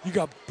exciting. You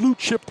got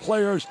blue-chip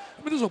players.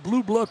 I mean, those are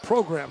blue-blood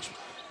programs,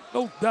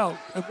 no doubt.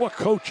 And what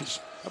coaches.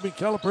 I mean,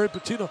 Calipari,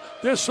 Pitino,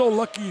 they're so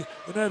lucky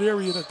in that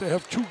area that they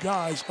have two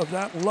guys of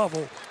that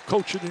level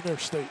coaching in their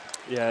state.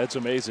 Yeah, it's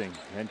amazing.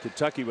 And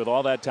Kentucky with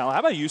all that talent. How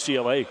about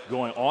UCLA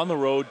going on the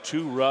road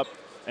to Rupp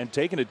and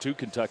taking it to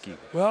Kentucky?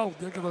 Well,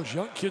 look at those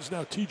young kids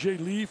now. T.J.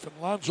 Leaf and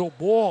Lonzo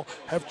Ball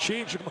have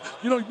changed.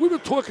 You know, we were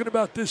talking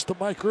about this to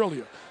Mike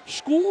earlier.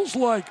 Schools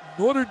like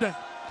Notre Dame,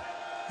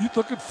 you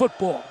look at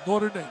football,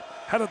 Notre Dame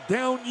had a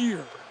down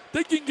year.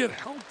 They can get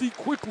healthy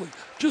quickly.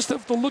 Just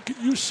have to look at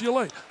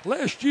UCLA.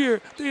 Last year,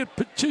 they had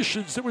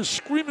petitions. They were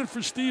screaming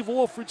for Steve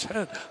Alford's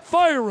head.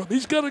 Fire him.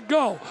 He's got to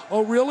go.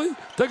 Oh, really?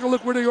 Take a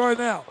look where they are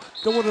now.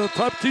 They're one of the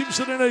top teams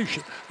in the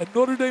nation. And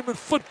Notre Dame in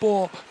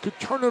football could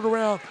turn it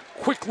around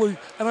quickly,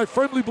 and I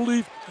firmly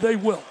believe they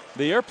will.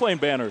 The airplane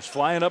banners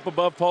flying up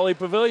above Pauley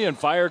Pavilion.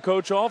 Fire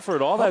Coach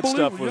Alford. All that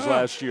stuff was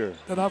last year.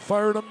 They're not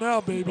firing him now,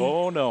 baby.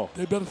 Oh, no.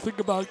 They better think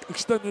about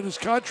extending his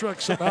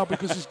contract somehow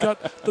because he's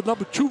got the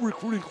 #2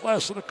 recruiting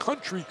class in the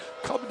country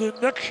coming in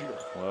next year.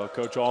 Well,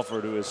 Coach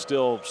Alford, who is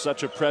still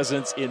such a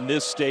presence in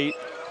this state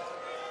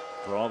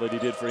for all that he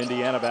did for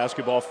Indiana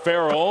basketball.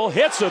 Farrell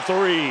hits a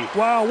three.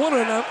 Wow, what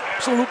an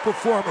absolute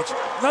performance.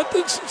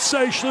 Nothing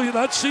sensational. You're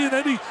not seeing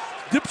any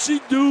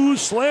dipsy-doos,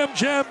 slam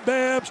jam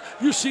bams.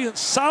 You're seeing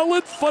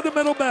solid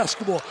fundamental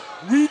basketball.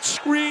 Read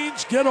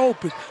screens, get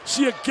open.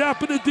 See a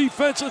gap in the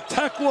defense,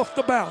 attack off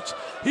the bounce.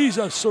 He's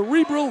a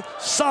cerebral,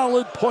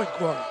 solid point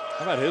guard.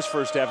 How about his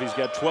first half? He's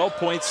got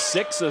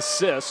 12.6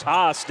 assists.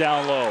 Haas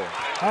down low.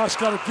 Haas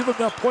got to give him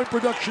that point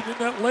production in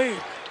that lane.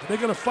 And they're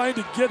going to find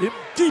and get him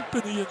deep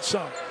in the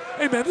inside.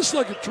 Hey, man, this is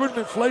like a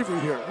tournament flavor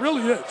here. It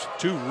really is.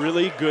 Two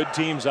really good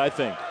teams, I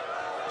think.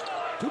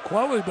 Two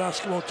quality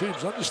basketball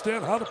teams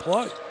understand how to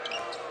play.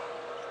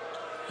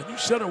 And you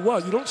said it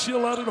well. You don't see a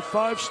lot of the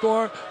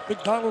five-star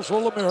McDonald's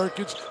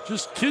All-Americans,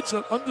 just kids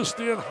that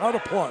understand how to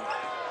play.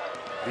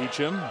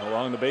 Beecham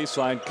along the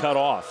baseline, cut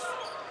off.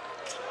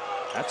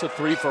 That's a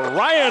three for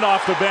Ryan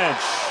off the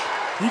bench.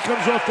 He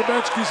comes off the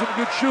bench, he's a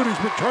good shooter. He's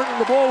been turning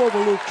the ball over a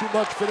little too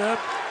much for them,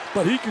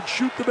 but he can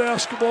shoot the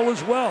basketball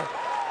as well.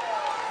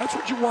 That's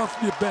what you want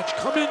from your bench.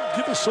 Come in,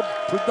 give us some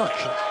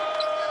production.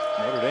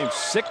 Notre Dame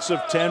 6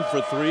 of 10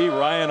 for three.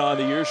 Ryan on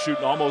the year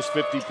shooting almost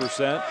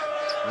 50%.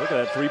 Look at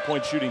that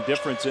three-point shooting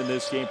difference in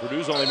this game.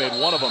 Purdue's only made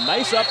one of them.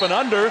 Nice up and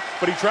under,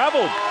 but he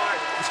traveled.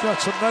 He's got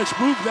some nice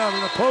move down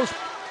in the post.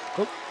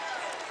 Oh.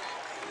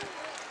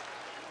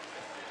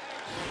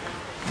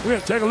 We're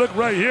going to take a look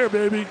right here,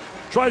 baby.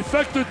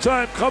 Trifecta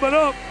time coming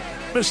up.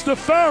 Mr.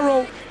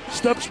 Farrell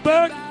steps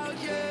back.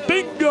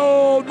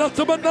 Bingo!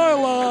 Nothing but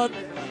nylon.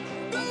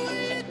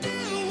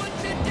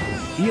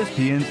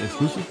 ESPN's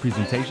exclusive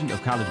presentation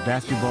of college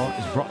basketball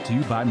is brought to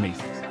you by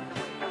Macy's.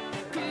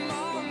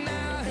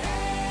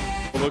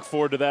 Look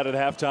forward to that at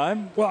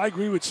halftime. Well, I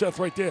agree with Seth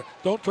right there.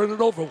 Don't turn it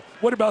over.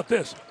 What about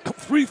this?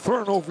 3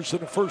 turnovers in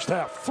the first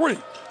half. 3.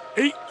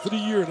 8 for the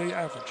year, they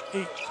average.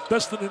 8.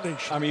 Best in the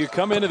nation. I mean, you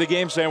come into the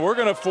game saying, we're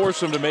going to force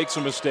them to make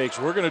some mistakes.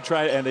 We're going to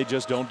try, and they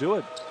just don't do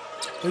it.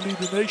 They lead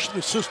the nation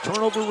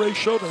assist-turnover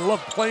ratio. They love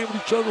playing with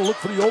each other. Look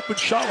for the open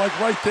shot like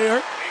right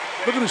there.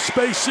 Look at the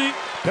spacing.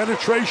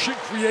 Penetration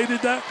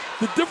created that.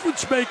 The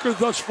difference maker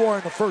thus far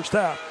in the first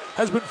half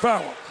has been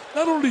Farrell.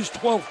 Not only his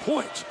 12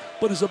 points,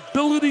 but his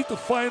ability to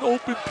find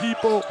open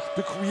people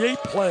to create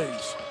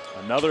plays.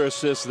 Another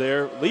assist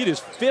there. Lead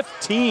is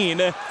 15,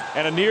 and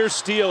a near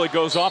steal. It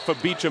goes off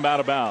of Beecham out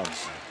of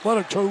bounds. What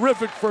a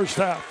terrific first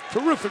half.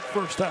 Terrific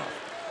first half.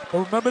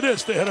 But remember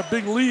this, they had a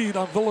big lead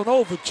on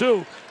Villanova,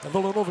 too, and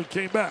Villanova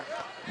came back.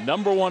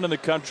 Number 1 in the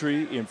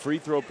country in free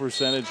throw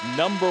percentage,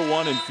 number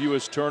 1 in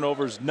fewest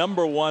turnovers,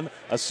 number 1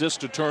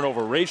 assist to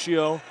turnover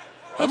ratio.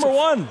 Number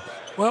 1.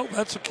 Well,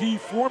 that's a key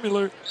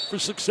formula for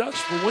success,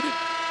 for winning.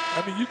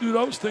 I mean, you do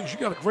those things, you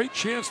got a great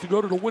chance to go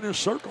to the winner's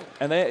circle.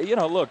 And they, you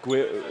know, look,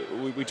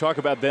 we talk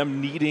about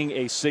them needing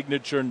a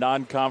signature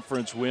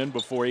non-conference win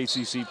before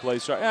ACC play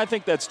starts. I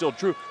think that's still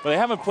true, but they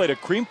haven't played a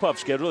cream puff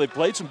schedule. They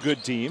played some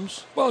good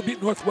teams. Well, they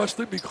beat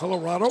Northwestern, beat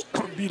Colorado,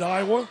 beat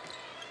Iowa.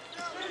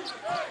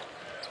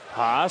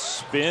 Haas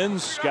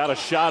spins, got a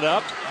shot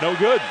up, no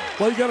good.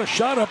 Well, he got a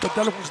shot up, but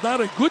that was not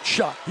a good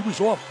shot. He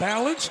was off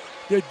balance.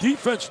 Their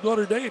defense,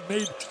 Notre Dame,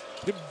 made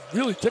him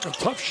really take a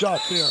tough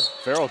shot there.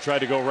 Farrell tried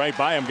to go right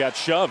by him, got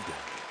shoved.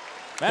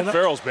 Matt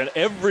Farrell's been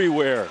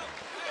everywhere.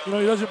 You know,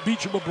 he doesn't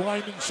beat you with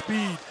blinding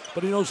speed,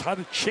 but he knows how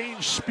to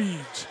change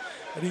speeds,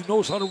 and he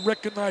knows how to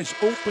recognize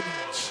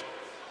openings.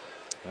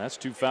 That's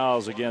 2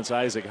 fouls against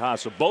Isaac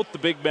Haas. So both the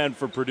big men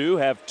for Purdue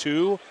have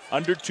 2.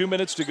 Under 2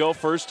 minutes to go,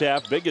 first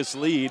half. Biggest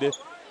lead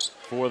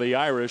for the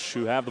Irish,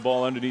 who have the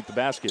ball underneath the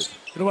basket.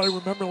 You know what I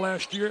remember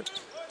last year?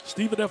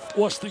 Stephen F.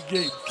 Austin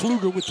game.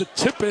 Pfluger with the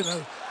tip in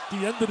at the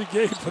end of the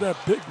game for that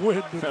big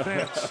win in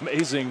advance.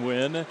 Amazing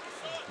win.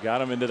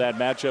 Got him into that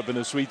matchup in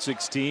the Sweet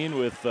 16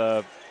 with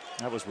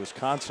That was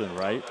Wisconsin,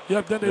 right?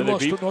 Yep, then they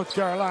lost to North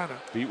Carolina.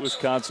 Beat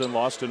Wisconsin,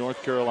 lost to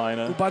North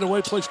Carolina. Who, by the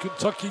way, plays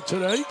Kentucky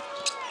today.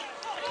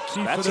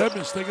 Key for them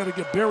is they got to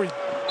get Berry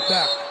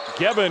back.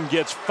 Geben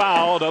gets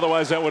fouled.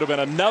 Otherwise, that would have been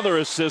another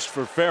assist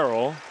for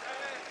Farrell.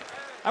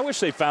 I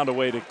wish they found a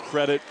way to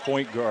credit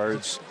point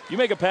guards. You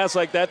make a pass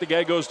like that, the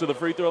guy goes to the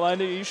free throw line,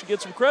 you should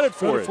get some credit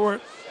for it.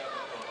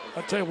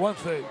 I'll tell you one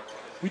thing.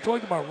 We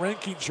talked about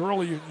rankings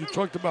earlier. You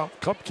talked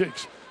about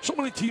cupcakes. So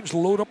many teams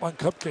load up on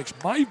cupcakes.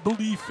 My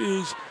belief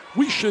is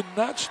we should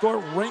not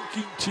start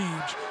ranking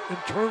teams in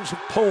terms of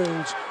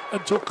polls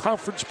until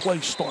conference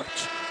play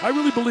starts. I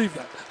really believe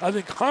that. I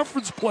think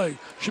conference play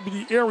should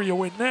be the area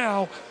where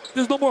now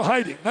there's no more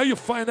hiding. Now you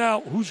find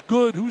out who's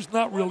good, who's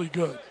not really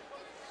good.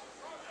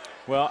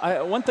 Well,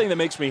 one thing that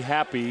makes me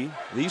happy,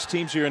 these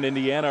teams here in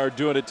Indiana are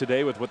doing it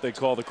today with what they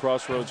call the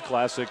Crossroads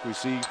Classic. We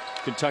see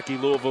Kentucky,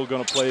 Louisville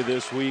going to play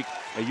this week.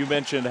 You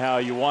mentioned how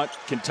you want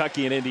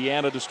Kentucky and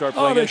Indiana to start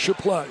playing. Oh, they should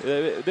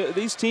play.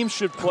 These teams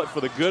should play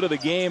for the good of the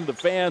game, the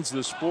fans,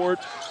 the sport.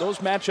 Those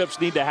matchups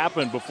need to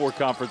happen before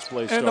conference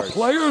play starts. And the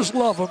players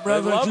love them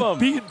rather than just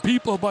beating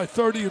people by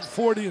 30 and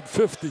 40 and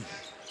 50.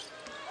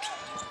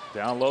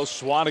 Down low,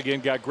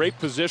 Swanigan got great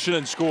position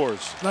and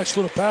scores. Nice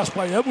little pass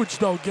by Edwards,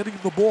 though, getting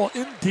the ball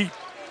in deep.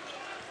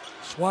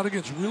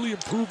 Swanigan's really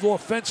improved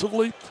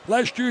offensively.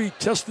 Last year, he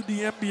tested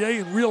the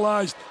NBA and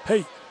realized,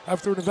 hey,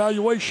 after an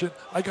evaluation,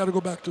 I got to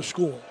go back to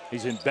school.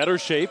 He's in better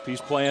shape.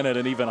 He's playing at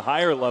an even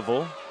higher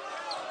level.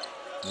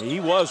 He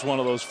was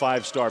one of those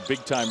five-star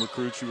big-time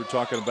recruits you were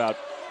talking about,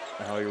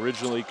 how he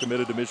originally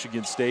committed to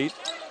Michigan State.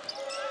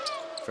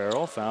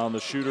 Farrell found the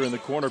shooter in the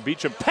corner.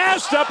 Beecham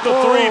passed up the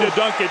three to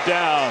dunk it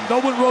down.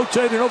 No one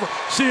rotated over.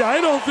 See, I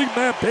don't think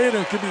Matt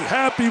Painter can be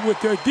happy with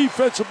their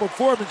defensive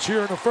performance here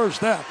in the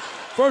first half.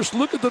 First,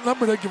 look at the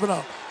number they're giving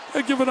up.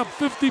 They're giving up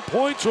 50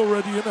 points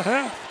already in a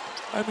half.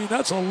 I mean,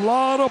 that's a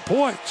lot of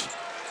points.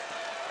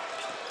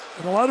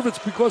 And a lot of it's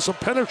because of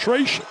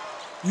penetration.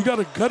 You got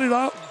to gut it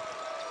out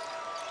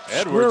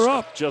and Edwards square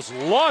up. Just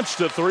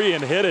launched a three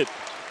and hit it.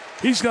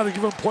 He's got to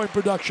give him point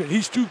production.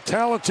 He's too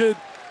talented.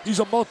 He's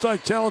a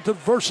multi-talented,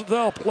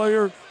 versatile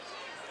player.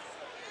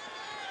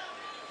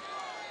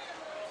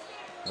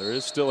 There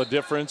is still a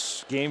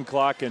difference, game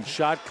clock and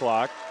shot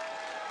clock.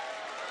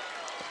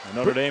 And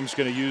Notre Dame's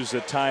going to use a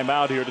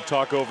timeout here to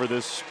talk over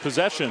this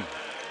possession.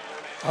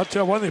 I'll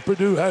tell you one thing,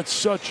 Purdue had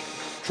such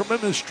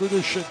tremendous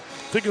tradition.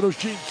 Think of those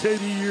Gene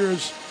Katie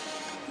years.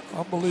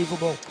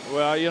 Unbelievable.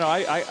 Well, you know,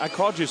 I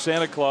called you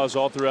Santa Claus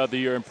all throughout the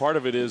year, and part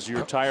of it is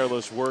your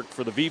tireless work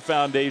for the V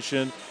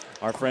Foundation.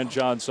 Our friend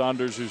John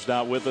Saunders, who's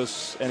not with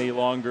us any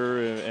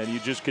longer, and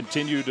you just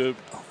continue to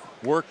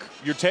work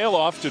your tail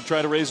off to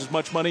try to raise as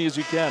much money as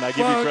you can. I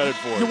give you credit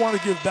for it. You want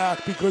to give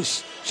back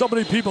because so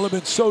many people have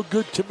been so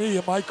good to me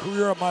in my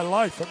career, in my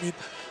life. I mean,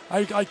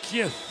 I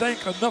can't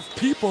thank enough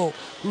people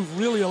who've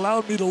really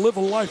allowed me to live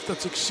a life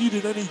that's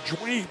exceeded any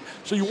dream.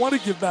 So you want to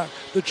give back.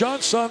 The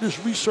John Saunders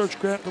research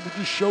grant that we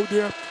just showed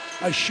there,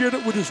 I shared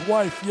it with his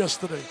wife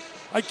yesterday.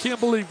 I can't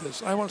believe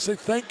this. I want to say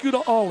thank you to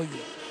all of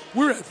you.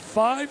 We're at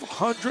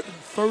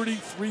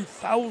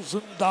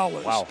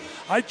 $533,000. Wow.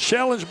 I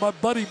challenged my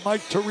buddy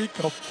Mike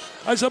Tirico.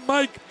 I said,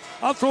 Mike,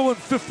 I'll throw in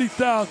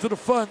 $50,000 to the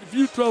fund. If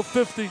you throw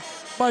 50,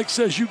 Mike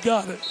says you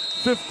got it.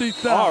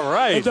 $50,000. All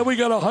right. And then we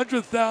got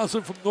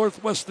 $100,000 from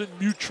Northwestern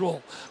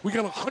Mutual. We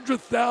got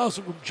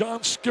 $100,000 from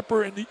John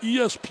Skipper and the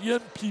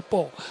ESPN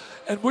people.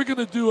 And we're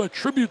going to do a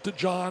tribute to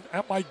John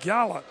at my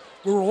gala.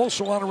 We're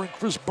also honoring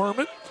Chris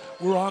Berman.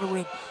 We're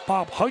honoring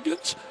Bob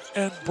Huggins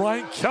and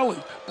Brian Kelly.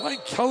 Brian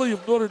Kelly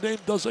of Notre Dame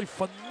does a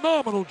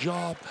phenomenal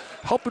job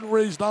helping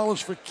raise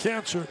dollars for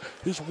cancer.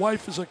 His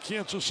wife is a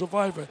cancer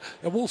survivor.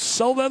 And we'll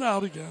sell that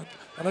out again,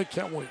 and I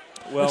can't wait.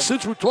 Well, and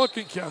since we're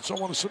talking cancer, I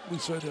want to simply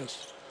say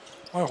this.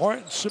 My heart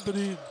and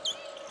sympathy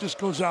just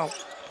goes out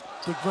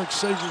to Greg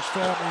Sager's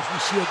family as we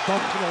see a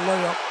dunk and a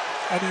layup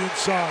on the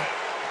inside.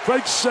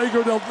 Greg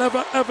Sager, there'll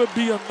never, ever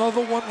be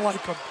another one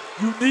like him.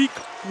 Unique,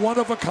 one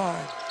of a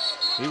kind.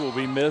 He will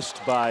be missed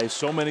by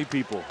so many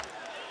people.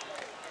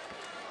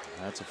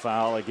 That's a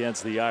foul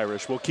against the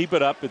Irish. We'll keep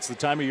it up. It's the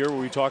time of year where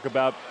we talk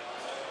about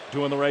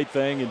doing the right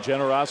thing and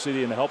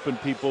generosity and helping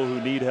people who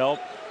need help.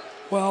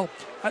 Well,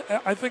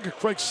 I think of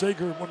Craig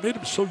Sager, what made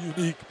him so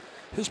unique,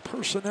 his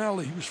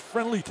personality. He was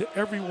friendly to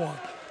everyone,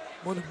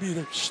 whether it be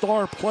the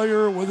star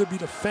player, whether it be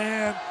the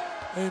fan,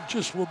 and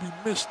just will be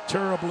missed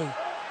terribly.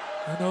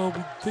 I know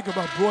we think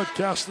about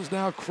broadcasters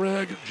now,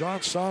 Craig,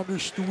 John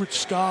Saunders, Stuart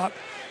Scott.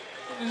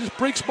 It just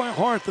breaks my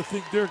heart to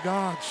think they're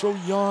gone, so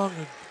young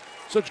and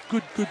such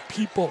good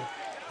people.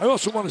 I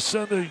also want to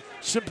send a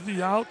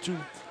sympathy out to,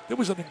 there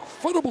was an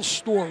incredible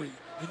story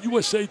in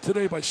USA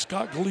Today by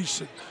Scott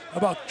Gleason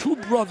about two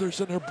brothers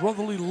and their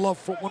brotherly love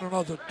for one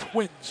another,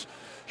 twins,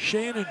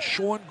 Shane and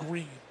Sean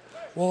Green.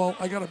 Well,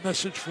 I got a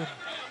message from,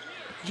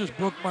 it just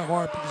broke my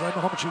heart because I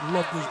know how much he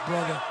loved his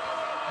brother.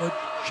 But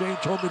Shane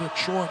told me that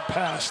Sean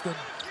passed, and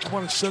I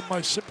want to send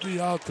my sympathy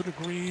out to the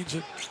Greens.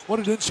 And what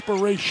an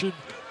inspiration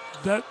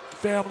that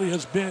family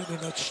has been, and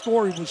that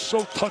story was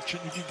so touching.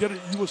 You can get it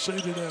at USA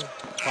Today.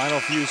 Final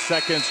few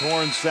seconds,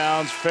 horn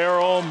sounds.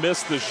 Farrell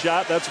missed the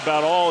shot. That's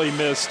about all he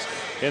missed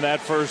in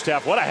that first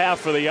half. What a half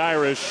for the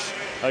Irish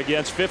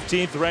against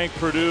 15th ranked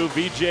Purdue,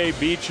 VJ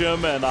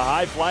Beecham, and the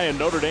high-flying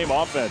Notre Dame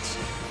offense.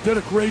 Did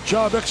a great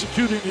job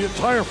executing the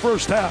entire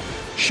first half.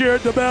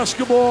 Shared the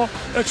basketball,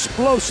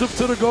 explosive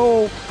to the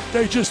goal.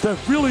 They just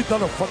have really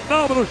done a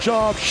phenomenal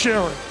job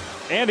sharing.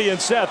 Andy and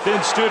Seth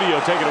in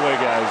studio. Take it away,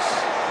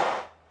 guys.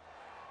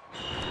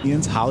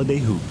 Ian's Holiday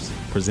Hoops,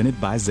 presented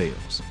by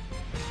Zales.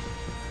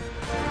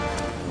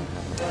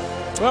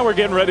 Well, we're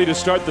getting ready to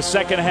start the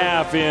second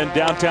half in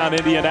downtown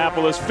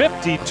Indianapolis.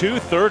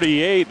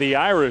 52-38, the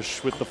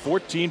Irish with the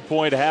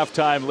 14-point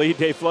halftime lead.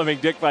 Dave Fleming,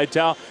 Dick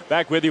Vitale,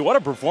 back with you. What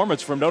a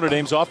performance from Notre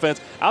Dame's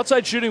offense.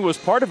 Outside shooting was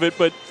part of it,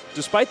 but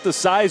despite the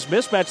size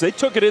mismatch, they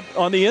took it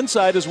on the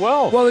inside as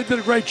well. Well, they did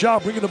a great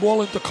job bringing the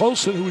ball into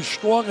Colson, who was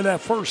strong in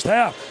that first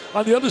half.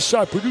 On the other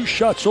side, Purdue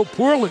shot so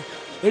poorly.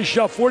 They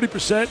shot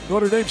 40%,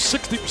 Notre Dame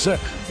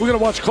 60%. We're going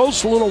to watch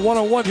Colson a little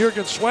one-on-one here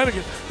against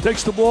Swanigan.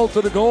 Takes the ball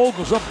to the goal,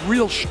 goes up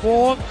real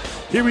strong.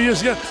 Here he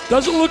is again.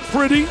 Doesn't look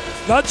pretty,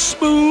 not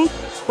smooth,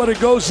 but it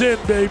goes in,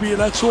 baby,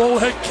 and that's all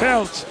that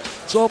counts.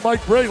 That's all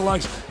Mike Bray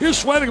likes.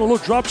 Here's Swanigan, a little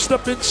drop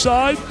step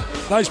inside.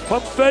 Nice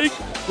pump fake.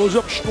 Goes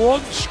up strong,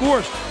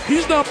 scores.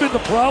 He's not been the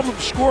problem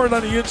scoring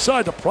on the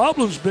inside. The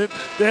problem's been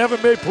they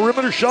haven't made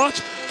perimeter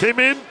shots. Came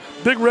in,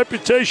 big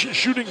reputation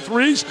shooting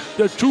threes.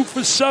 They're 2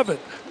 for 7.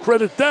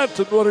 Credit that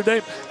to Notre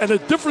Dame. And the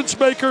difference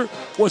maker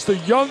was the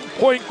young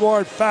point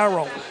guard,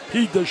 Farrell.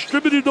 He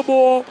distributed the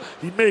ball.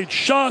 He made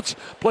shots,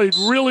 played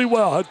really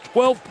well, had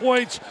 12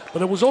 points.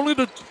 But it was only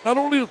not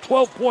only the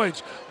 12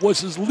 points,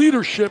 was his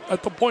leadership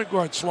at the point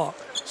guard slot.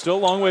 Still a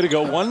long way to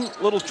go. One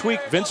little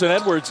tweak. Vincent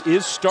Edwards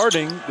is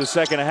starting the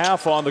second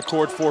half on the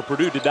court for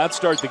Purdue. Did not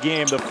start the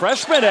game. The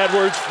freshman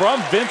Edwards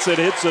from Vincent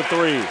hits a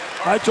three.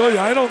 I tell you,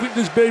 I don't think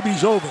this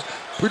baby's over.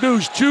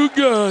 Purdue's too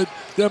good.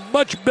 They're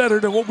much better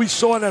than what we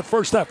saw in that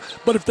first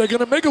half. But if they're going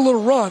to make a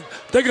little run,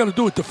 they're going to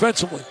do it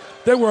defensively.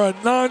 They were a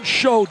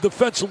non-show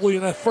defensively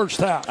in that first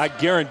half. I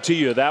guarantee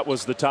you that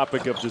was the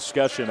topic of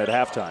discussion at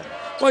halftime.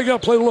 Well, you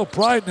got to play a little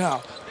pride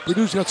now.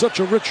 Purdue's got such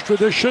a rich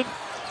tradition.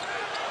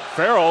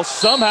 Farrell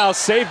somehow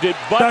saved it,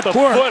 but back the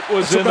court. foot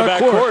was in the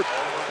backcourt.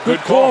 Good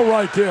call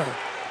right there.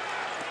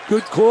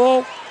 Good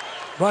call.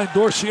 Ryan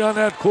Dorsey on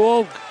that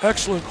call.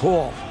 Excellent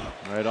call.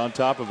 Right on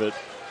top of it.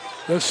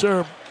 Yes,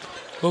 sir.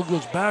 Ball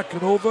goes back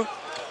and over.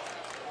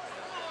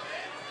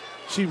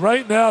 See,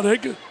 right now, they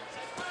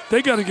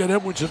got to get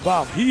Edwards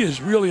involved. He is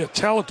really a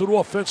talented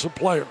offensive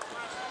player.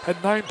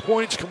 Had 9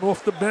 points coming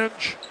off the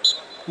bench.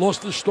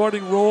 Lost his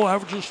starting role,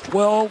 averages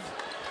 12.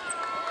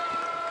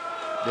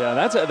 Yeah,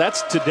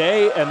 that's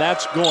today, and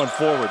that's going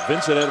forward.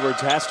 Vincent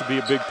Edwards has to be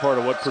a big part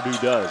of what Purdue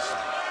does.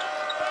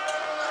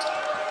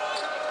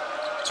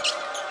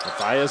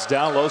 Matthias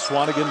down low,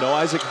 Swanigan, no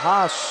Isaac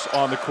Haas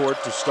on the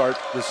court to start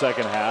the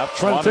second half.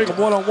 Trying to take him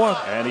one-on-one.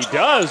 And he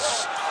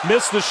does.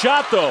 Missed the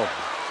shot, though.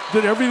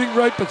 Did everything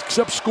right but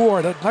except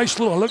score. That nice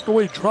little, I like the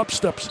way he drop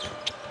steps.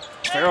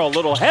 Farrell, a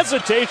little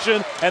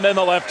hesitation, and then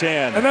the left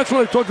hand. And that's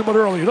what I talked about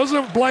earlier. He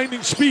doesn't have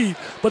blinding speed,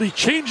 but he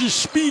changes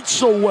speed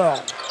so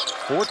well.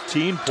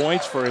 14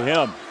 points for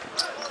him.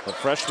 The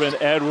freshman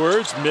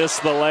Edwards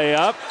missed the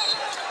layup.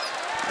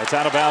 That's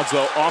out of bounds,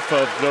 though, off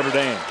of Notre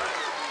Dame.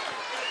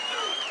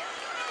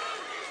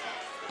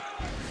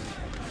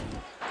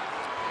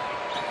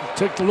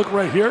 Take the look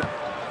right here.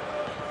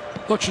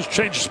 Let's just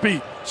change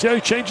speed. See how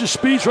he changes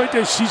speeds right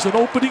there? Sees an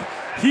opening.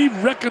 He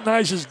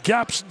recognizes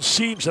gaps and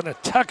seams and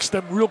attacks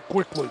them real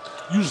quickly.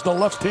 Use the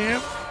left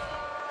hand.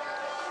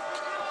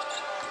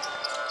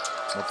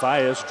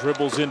 Matthias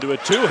dribbles into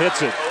it, too,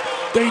 hits it.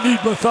 They need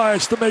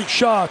Matthias to make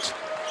shots.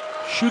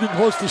 Shooting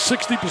close to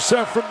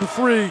 60% from the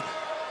three.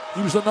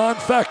 He was a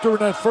non-factor in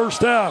that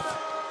first half.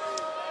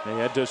 They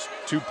had just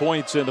 2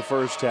 points in the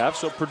first half,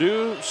 so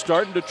Purdue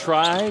starting to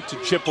try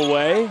to chip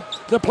away.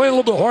 They're playing a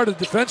little bit harder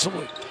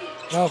defensively.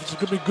 Now, if it's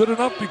going to be good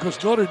enough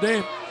because Notre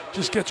Dame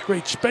just gets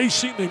great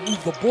spacing. They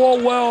move the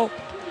ball well.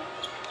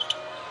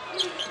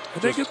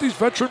 And they get these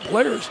veteran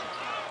players.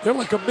 They're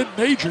like a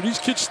mid-major. These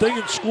kids stay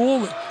in school.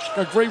 They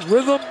got great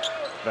rhythm.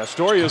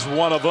 Vastoria's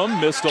one of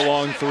them. Missed a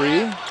long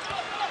three.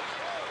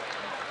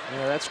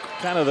 Yeah, that's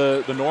kind of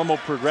the normal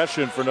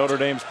progression for Notre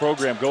Dame's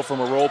program. Go from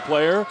a role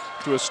player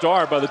to a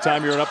star by the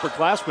time you're an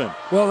upperclassman.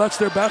 Well, that's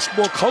their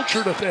basketball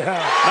culture that they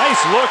have.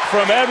 Nice look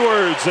from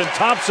Edwards, and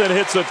Thompson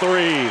hits a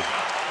three.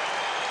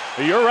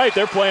 You're right.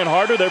 They're playing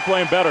harder. They're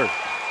playing better.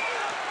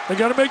 They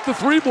got to make the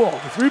three ball.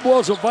 The three ball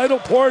is a vital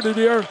part of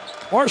their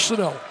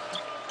arsenal.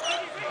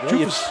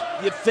 Yeah,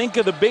 you think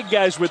of the big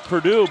guys with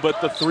Purdue,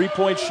 but the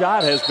three-point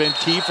shot has been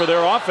key for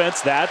their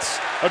offense. That's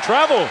a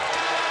travel.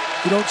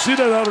 You don't see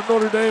that out of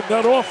Notre Dame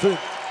that often.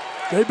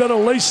 They better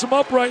lace them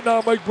up right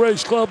now, Mike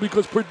Bray's club,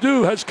 because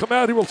Purdue has come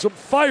out here with some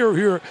fire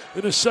here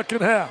in the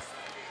second half.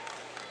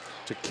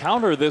 To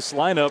counter this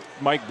lineup,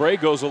 Mike Bray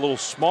goes a little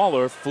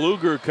smaller.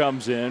 Pfluger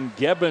comes in.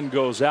 Gebbin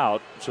goes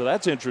out. So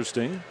that's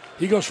interesting.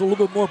 He goes for a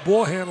little bit more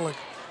ball handling.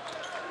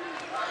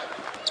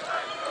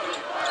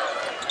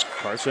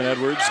 Carson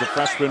Edwards, the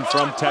freshman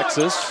from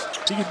Texas.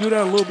 He can do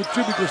that a little bit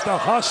too because now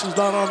Haas is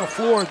not on the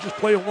floor, just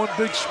playing one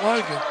big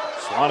Swanigan.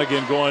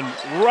 Swanigan going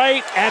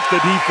right at the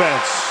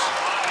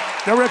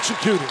defense. They're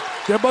executing.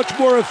 They're much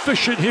more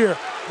efficient here.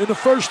 In the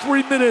first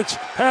 3 minutes,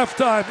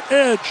 halftime,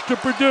 edge to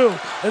Purdue.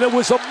 And it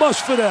was a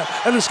must for them.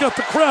 And it's got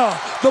the crowd.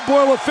 The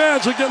Boiler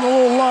fans are getting a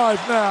little live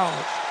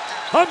now.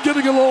 I'm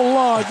getting a little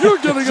live. You're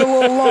getting a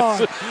little live.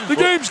 The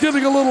game's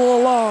getting a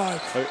little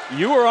alive.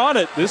 You were on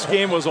it. This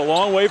game was a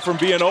long way from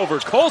being over.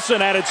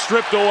 Colson had it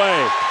stripped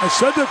away. I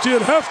said that to you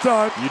at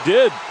halftime. You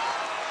did.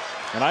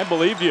 And I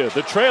believed you.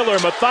 The trailer,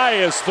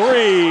 Matthias,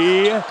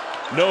 3.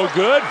 No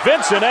good.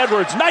 Vincent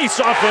Edwards, nice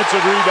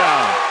offensive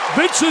rebound.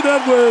 Vincent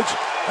Edwards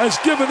has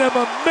given them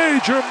a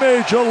major,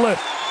 major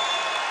lift.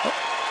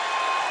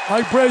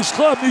 Mike Bray's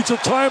club needs a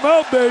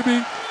timeout,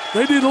 baby.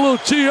 They need a little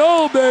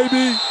TO,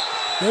 baby.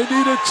 They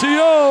need a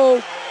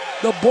TO.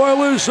 The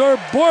Boilers are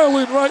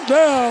boiling right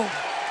now.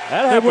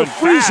 That they were happened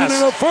freezing fast.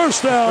 in the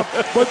first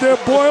half, but they're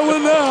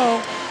boiling now.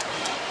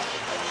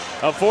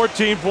 A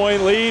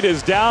 14-point lead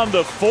is down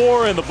to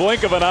 4 in the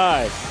blink of an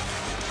eye.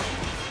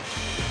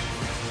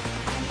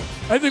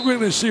 I think we're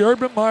going to see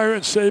Urban Meyer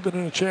and Saban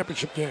in a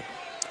championship game.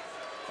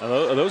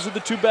 Those are the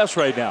two best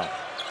right now.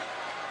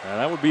 And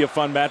that would be a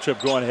fun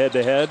matchup going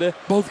head-to-head.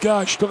 Both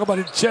guys talk about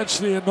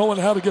intensity and knowing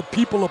how to get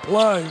people to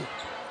play.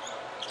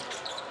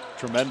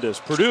 Tremendous.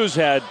 Purdue's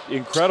had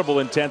incredible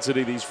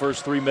intensity these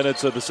first 3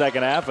 minutes of the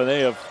second half, and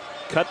they have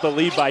cut the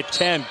lead by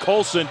 10.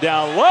 Colson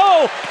down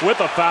low with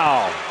a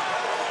foul.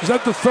 Is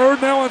that the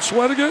third now on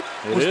Swanigan?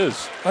 It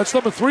is. That's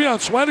number 3 on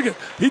Swanigan.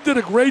 He did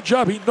a great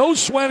job. He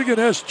knows Swanigan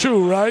has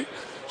 2, right?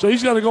 So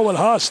he's got to go with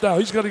Haas now.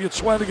 He's got to get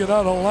Swanigan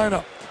out of the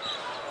lineup.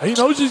 He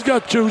knows he's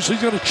got 2, so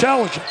he's going to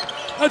challenge him.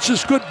 That's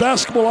just good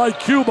basketball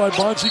IQ by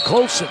Bonzi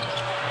Colson.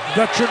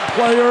 Veteran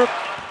player.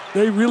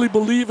 They really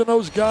believe in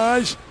those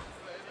guys.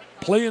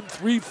 Playing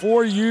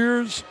 3-4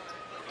 years.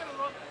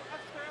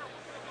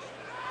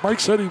 Mike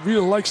said he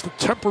really likes the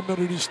temperament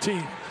of his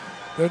team.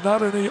 They're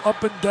not any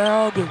up and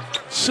down. They're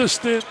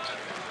consistent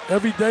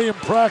every day in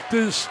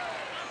practice.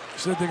 He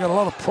said they got a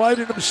lot of pride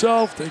in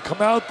themselves. They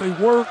come out, they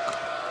work.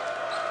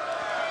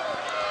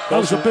 That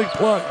was a big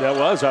play. That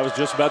was. I was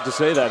just about to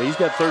say that. He's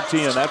got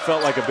 13, and that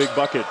felt like a big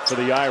bucket for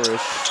the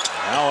Irish.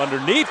 Now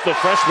underneath, the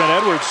freshman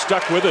Edwards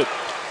stuck with it.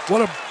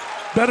 What a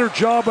better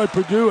job by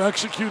Purdue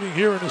executing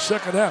here in the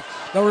second half.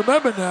 Now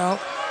remember now,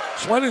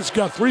 Swanigan's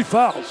got 3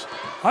 fouls.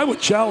 I would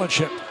challenge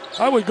him.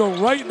 I would go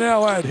right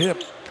now at him.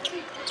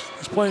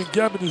 He's playing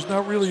Gavin, who's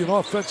not really an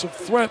offensive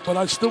threat, but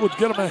I still would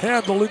get him a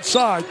handle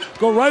inside.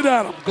 Go right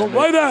at him. Go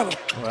right at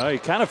him. Well, he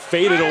kind of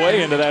faded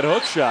away into that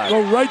hook shot.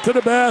 Go right to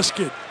the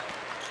basket.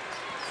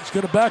 He's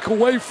going to back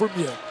away from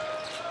you.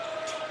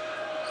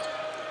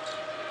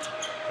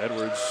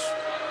 Edwards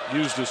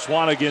used a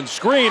Swanigan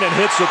screen and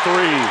hits a 3.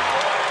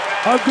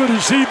 How good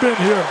has he been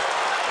here?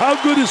 How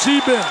good has he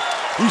been?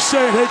 He's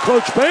saying, hey,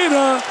 Coach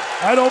Pena,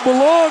 I don't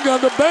belong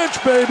on the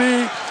bench,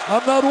 baby.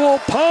 I'm not all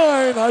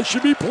pine. I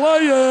should be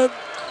playing.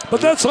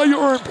 But that's how you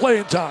earn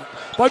playing time,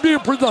 by being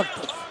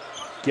productive.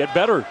 Get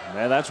better,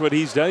 man. That's what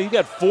he's done. He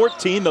got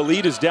 14. The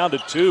lead is down to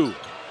 2.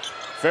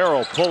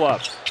 Farrell, pull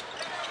up.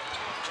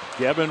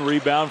 Gavin,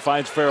 rebound,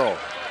 finds Farrell.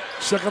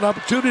 Second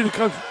opportunity to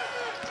come.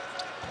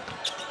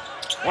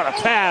 What a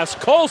pass.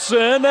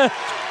 Colson.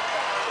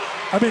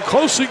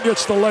 Colson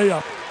gets the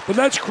layup, but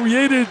that's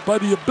created by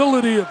the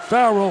ability of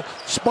Farrell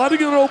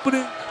spotting an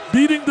opening,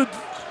 beating the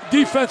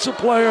defensive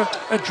player,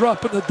 and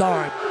dropping the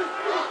dime.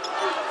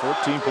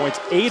 14 points,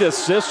 8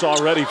 assists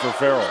already for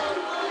Farrell.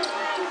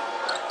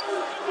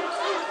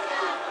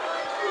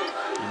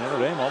 Notre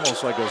Dame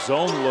almost like a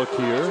zone look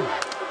here.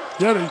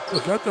 Yeah, they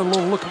got that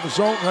little look of the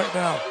zone right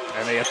now.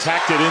 And they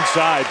attacked it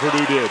inside,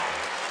 Purdue did.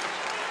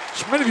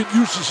 Swanigan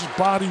uses his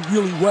body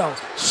really well.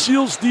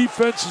 Seals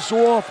defenses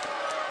off.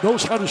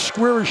 Knows how to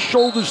square his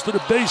shoulders to the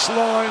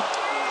baseline.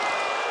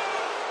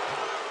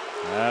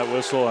 That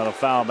whistle and a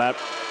foul. Matt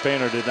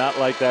Painter did not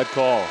like that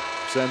call.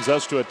 Sends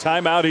us to a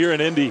timeout here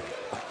in Indy.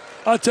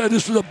 I'll tell you,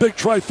 this was a big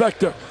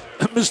trifecta.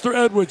 Mr.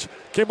 Edwards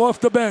came off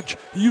the bench.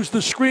 He used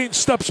the screen,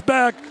 steps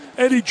back,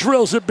 and he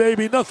drills it,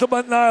 baby. Nothing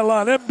but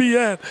nylon,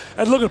 MBN.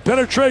 And look at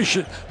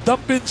penetration.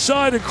 Dump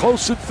inside, and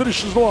Colson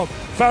finishes off.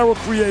 Farrell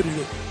created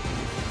it.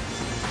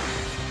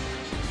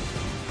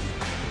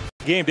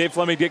 Game, Dave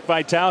Fleming, Dick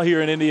Vitale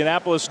here in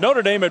Indianapolis.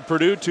 Notre Dame and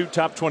Purdue, 2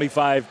 top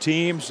 25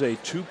 teams. A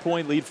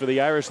 2-point lead for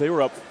the Irish. They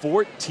were up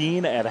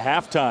 14 at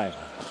halftime.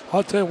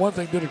 I'll tell you one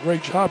thing, did a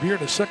great job here in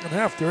the second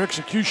half. Their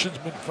execution's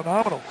been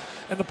phenomenal.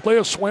 And the play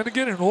of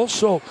Swanigan and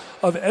also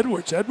of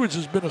Edwards. Edwards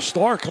has been a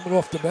star coming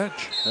off the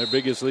bench. Their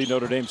biggest lead,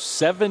 Notre Dame,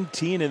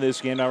 17 in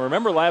this game. Now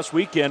remember last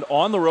weekend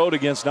on the road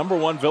against number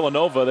 1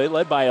 Villanova, they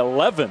led by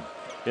 11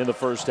 in the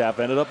first half.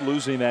 Ended up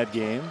losing that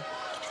game.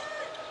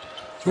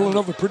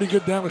 Villanova pretty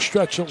good down the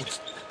stretch.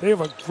 They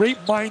have a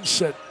great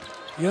mindset.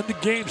 The end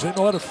of games, they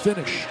know how to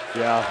finish.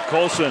 Yeah,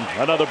 Colson,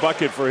 another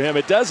bucket for him.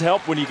 It does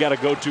help when you got a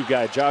go-to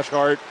guy. Josh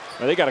Hart,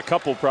 they got a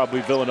couple probably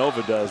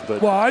Villanova does.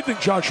 But well, I think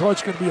Josh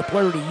Hart's going to be a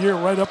player of the year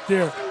right up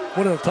there.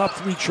 One of the top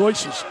 3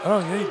 choices. I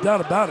don't think any doubt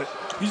about it.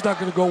 he's not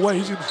going to go away.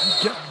 He's going to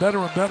keep getting better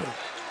and better.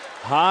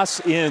 Haas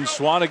in.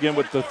 Swanigan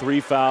with the 3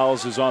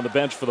 fouls is on the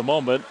bench for the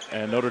moment,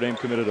 and Notre Dame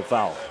committed a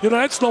foul. You know,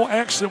 that's no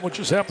accident what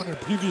just happened in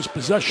the previous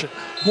possession.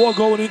 Ball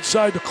going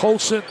inside to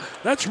Colson.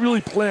 That's really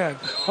planned.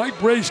 Mike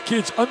Bray's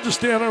kids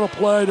understand how to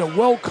play. They're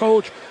well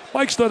coached.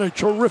 Mike's done a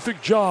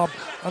terrific job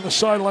on the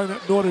sideline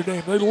at Notre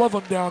Dame. They love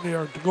him down there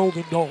at the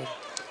Golden Dome.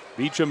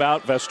 Beecham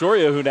out.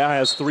 Vastoria, who now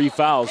has 3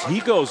 fouls, he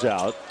goes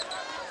out.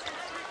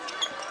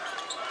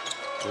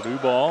 Purdue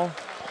ball.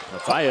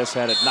 Matthias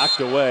had it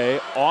knocked away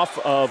off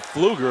of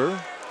Pfluger.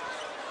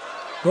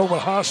 Go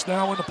with Haas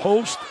now in the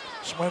post.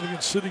 Swanigan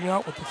sitting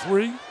out with the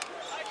 3.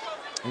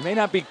 He may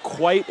not be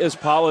quite as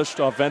polished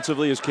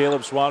offensively as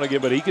Caleb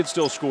Swanigan, but he can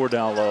still score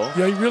down low.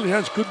 Yeah, he really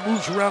has good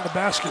moves around the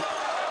basket.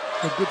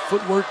 Good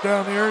footwork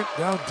down there,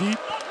 down deep.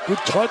 Good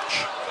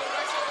touch.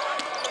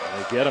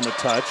 They get him a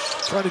touch.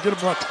 Trying to get him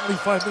about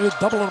 25 minutes,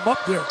 doubling him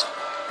up there.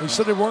 They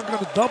said they weren't going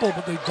to double,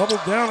 but they doubled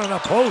down on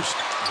that post.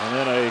 And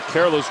then a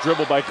careless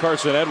dribble by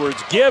Carson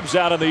Edwards. Gibbs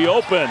out in the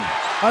open.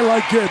 I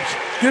like Gibbs.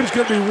 Gibbs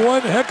going to be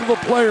one heck of a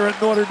player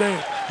at Notre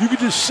Dame. You can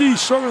just see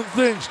certain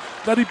things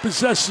that he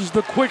possesses,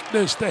 the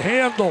quickness, the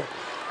handle.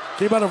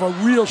 Came out of a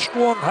real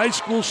strong high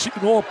school,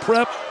 Seton Hall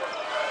prep.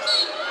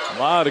 A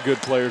lot of good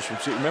players from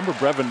Seton. Remember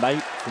Brevin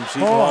Knight from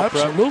Seton Oh, Hall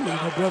prep? absolutely. No,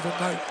 Brevin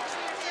Knight.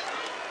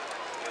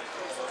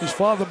 His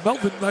father,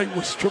 Melvin Knight,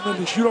 was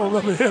tremendous. You don't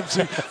remember him.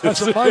 See,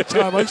 that's at my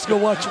time. I used to go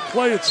watch him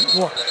play at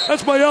Seton Hall.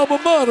 That's my alma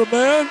mater,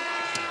 man.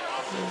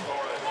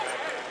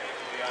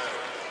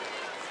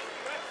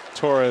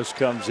 Torres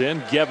comes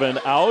in. Gevin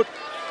out.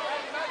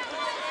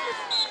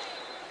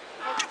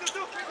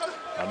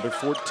 Under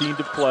 14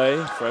 to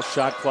play. Fresh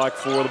shot clock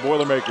for the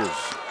Boilermakers.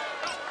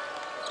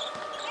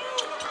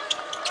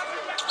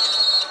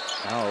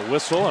 Now a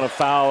whistle and a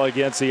foul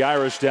against the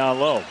Irish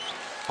down low.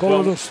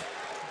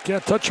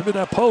 Can't touch him in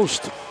that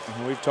post.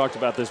 We've talked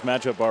about this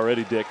matchup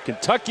already, Dick.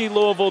 Kentucky,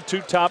 Louisville,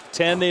 2 top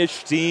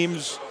 10-ish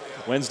teams.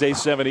 Wednesday,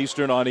 7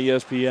 Eastern on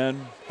ESPN.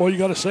 All you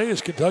got to say is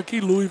Kentucky,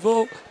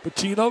 Louisville,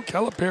 Pitino,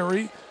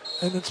 Calipari,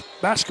 and it's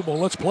basketball.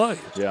 Let's play.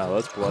 Yeah,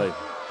 let's play.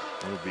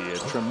 It'll be a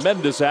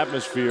tremendous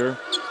atmosphere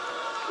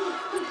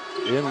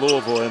in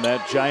Louisville in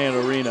that giant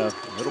arena.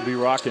 It'll be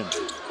rocking.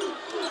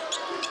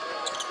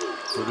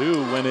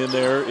 Purdue went in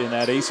there in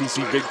that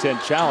ACC Big Ten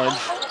Challenge.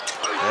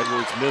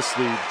 Edwards missed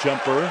the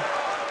jumper.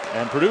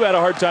 And Purdue had a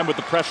hard time with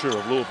the pressure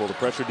of Louisville, the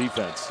pressure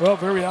defense. Well,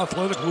 very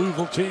athletic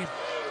Louisville team.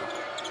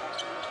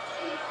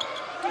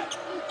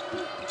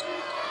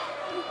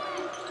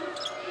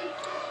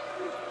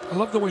 I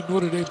love the way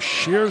Notre Dame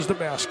shares the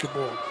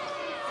basketball.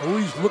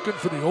 Always looking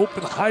for the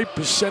open, high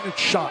percentage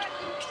shot.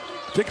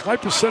 Take high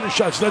percentage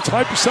shots. That's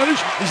high percentage.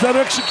 Is that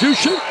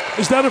execution?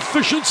 Is that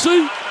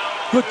efficiency?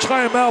 Good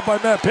timeout by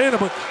Matt Painter,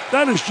 but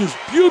that is just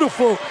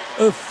beautiful,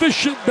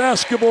 efficient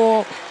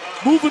basketball.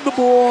 Moving the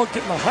ball,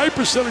 getting a high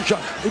percentage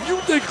shot. If you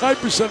take high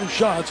percentage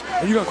shots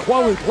and you got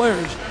quality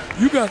players,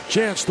 you got a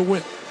chance to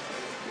win.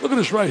 Look at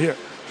this right here.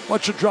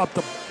 Watch it drop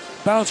the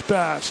bounce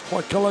pass.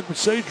 Like Kellogg would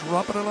say,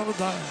 dropping it on a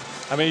dime.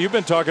 I mean, you've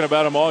been talking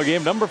about him all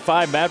game. Number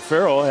 5, Matt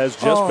Farrell, has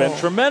just been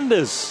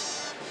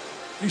tremendous.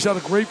 He's had a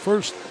great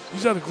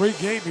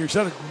game here. He's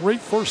had a great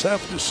first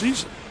half of the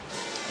season.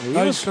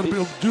 Now he's going to be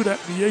able to do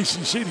that in the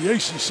ACC. The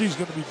ACC is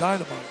going to be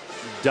dynamite.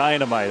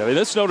 Dynamite. I mean,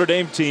 this Notre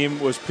Dame team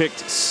was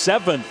picked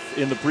 7th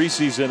in the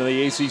preseason in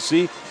the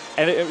ACC,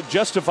 and it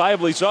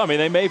justifiably so. I mean,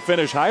 they may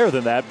finish higher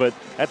than that, but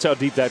that's how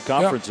deep that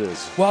conference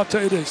is. Well, I'll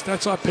tell you this.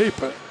 That's on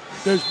paper.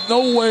 There's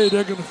no way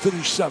they're going to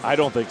finish 7th. I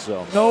don't think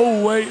so.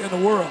 No way in the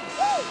world.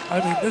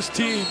 I mean, this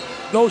team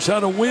knows how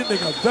to win. They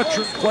got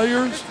veteran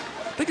players.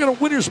 They got a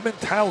winner's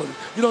mentality.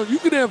 You know, you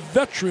can have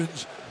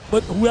veterans,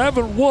 but who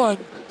haven't won,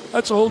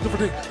 that's a whole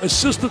different thing.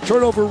 Assist to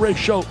turnover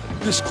ratio,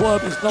 this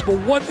club is number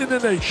 1 in the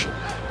nation.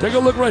 Take a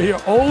look right here.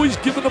 Always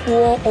giving the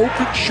ball,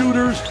 open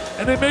shooters,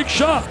 and they make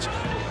shots.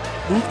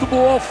 Move the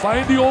ball,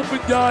 find the open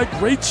guy,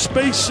 great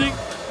spacing.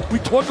 We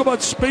talk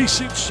about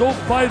spacing, so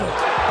vital.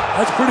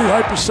 That's pretty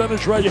high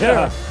percentage right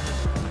there.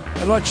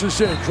 And like you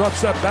said,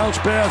 drops that bounce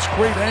pass,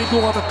 great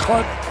angle on the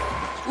cut.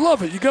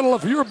 Love it. You got to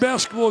love it. If you're a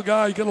basketball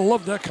guy, you got to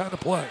love that kind of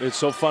play. It's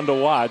so fun to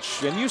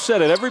watch. And you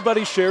said it,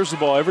 everybody shares the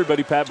ball,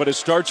 everybody, Pat, but it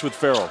starts with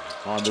Farrell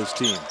on this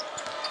team.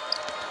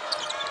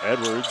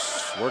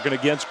 Edwards working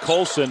against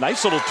Colson.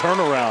 Nice little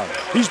turnaround.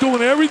 He's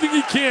doing everything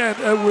he can,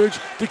 Edwards,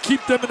 to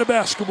keep them in the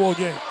basketball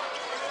game.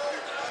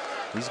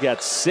 He's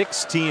got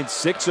 16,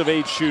 6 of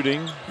 8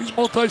 shooting. He's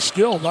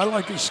multi-skilled. I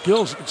like his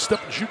skills. He can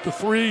step and shoot the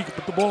 3. He can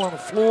put the ball on the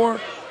floor.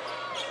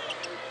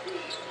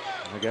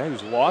 A guy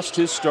who's lost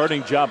his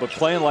starting job, but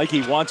playing like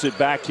he wants it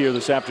back here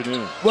this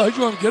afternoon. Well, he's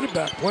going to get it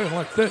back playing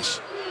like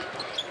this.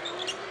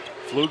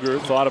 Pfluger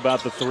thought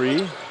about the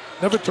 3.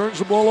 Never turns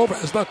the ball over.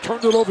 Has not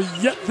turned it over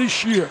yet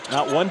this year.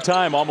 Not one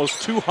time,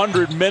 almost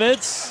 200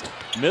 minutes.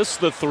 Missed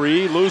the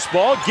 3. Loose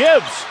ball.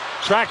 Gibbs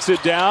tracks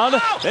it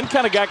down. Then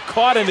kind of got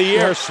caught in the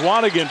air.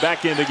 Swanigan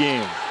back in the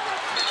game.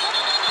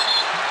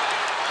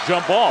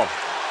 Jump ball.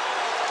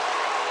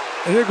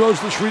 And here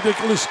goes this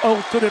ridiculous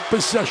alternate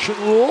possession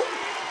rule.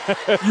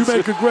 You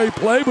make a great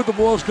play, but the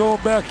ball's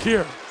going back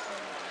here.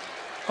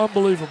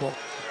 Unbelievable.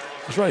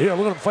 He's right here.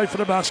 Look at him fight for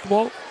the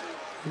basketball.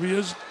 Here he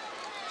is.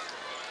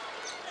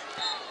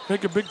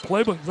 Make a big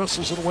play, but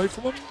wrestles it away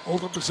from him.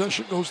 Holding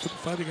possession, goes to the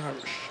Fighting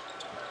Irish.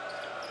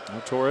 Now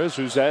Torres,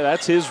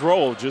 that's his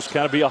role. Just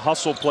kind of be a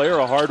hustle player,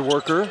 a hard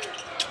worker.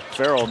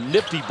 Farrell,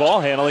 nifty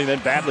ball handling, then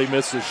badly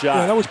missed the shot.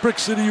 Yeah, that was Brick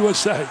City,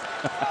 USA.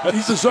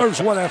 He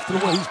deserves one after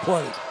the way he's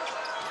played.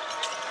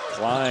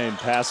 Klein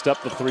passed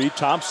up the three.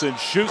 Thompson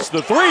shoots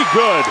the three.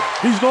 Good.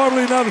 He's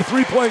normally not a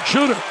three-point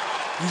shooter.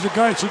 He's a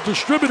guy that's a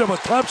distributor, but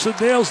Thompson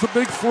nails the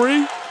big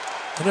three.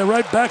 And they're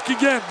right back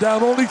again.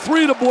 Down only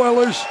 3 to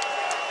Boilers.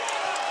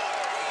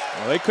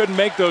 Well, they couldn't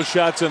make those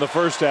shots in the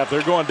first half.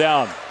 They're going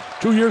down.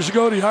 2 years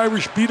ago, the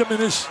Irish beat them in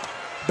this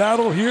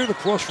battle here, the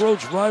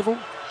Crossroads rival.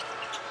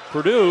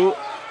 Purdue,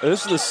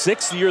 this is the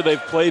 6th year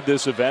they've played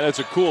this event. It's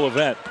a cool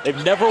event.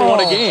 They've never won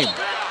a game.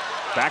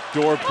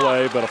 Backdoor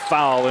play, but a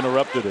foul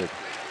interrupted it.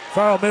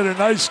 Farrell made a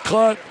nice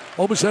cut.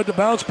 Almost had the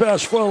bounce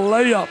pass for a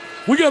layup.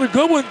 We got a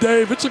good one,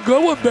 Dave. It's a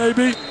good one,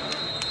 baby.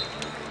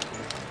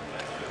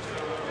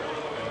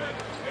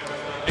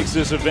 Makes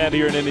this event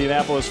here in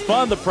Indianapolis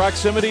fun. The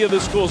proximity of the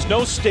schools.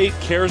 No state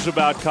cares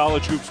about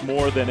college hoops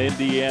more than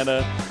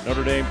Indiana.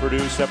 Notre Dame, Purdue,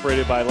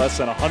 separated by less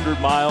than 100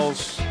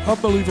 miles.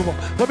 Unbelievable.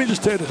 Let me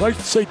just tell you this. I used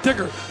to say,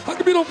 Dicker, how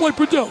come you don't play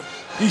Purdue?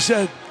 He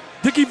said,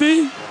 Dickie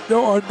V, there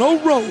are no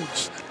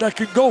roads that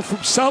can go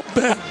from South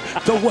Bend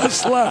to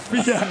West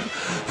Lafayette.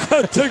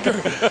 Dicker,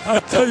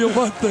 I'll tell you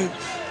one thing.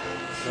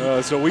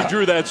 So we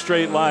drew that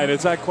straight line.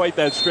 It's not quite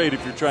that straight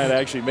if you're trying to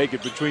actually make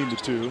it between the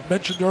two.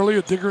 Mentioned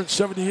earlier, Digger in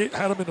 '78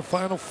 had him in the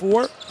Final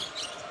Four.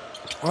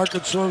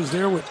 Arkansas was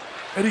there with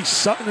Eddie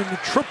Sutton and the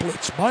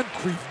triplets,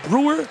 Moncrief,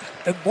 Brewer,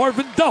 and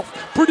Marvin Duff.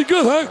 Pretty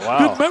good, huh?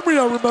 Wow. Good memory,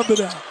 I remember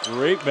that.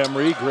 Great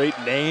memory, great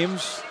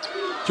names.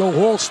 Joe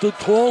Hall stood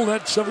tall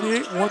that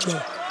 '78, won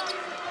the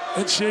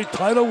NCAA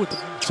title with the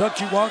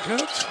Kentucky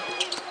Wildcats.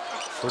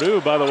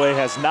 Purdue, by the way,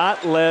 has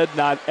not led,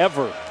 not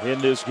ever,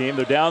 in this game.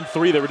 They're down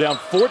 3. They were down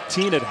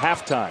 14 at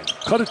halftime.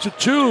 Cut it to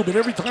 2, but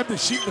every time they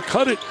seem to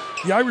cut it,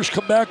 the Irish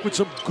come back with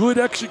some good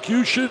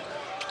execution.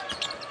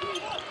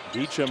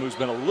 Beecham, who's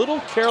been a little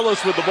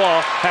careless with the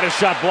ball, had a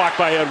shot blocked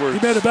by Edwards.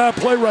 He made a bad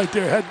play right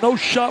there. Had no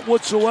shot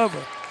whatsoever.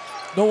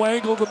 No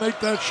angle to make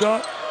that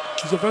shot.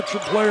 He's a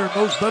veteran player and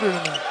knows better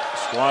than that.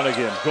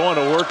 Swanigan going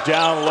to work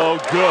down low.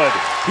 Good.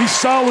 He's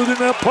solid in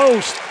that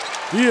post.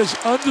 He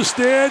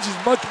understands.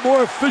 He's much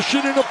more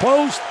efficient in the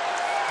post.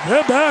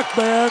 They're back,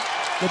 man.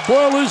 The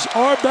Boilers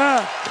are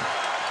back.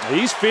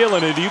 He's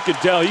feeling it. You can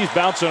tell he's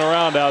bouncing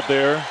around out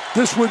there.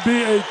 This would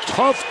be a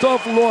tough,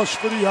 tough loss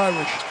for the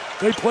Irish.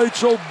 They played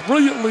so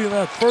brilliantly in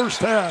that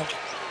first half.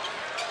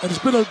 And it's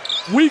been a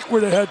week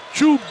where they had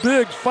 2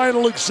 big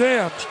final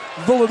exams,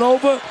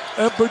 Villanova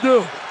and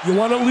Purdue. You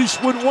want to at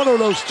least win one of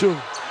those 2.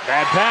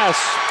 Bad pass.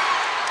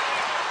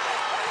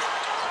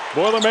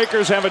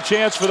 Boilermakers have a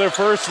chance for their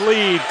first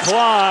lead.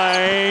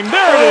 Klein,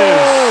 there it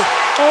is.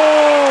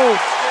 Oh,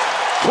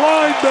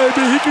 Klein,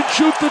 baby, he can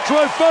shoot the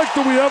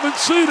trifecta. We haven't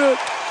seen it.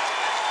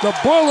 The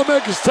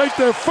Boilermakers take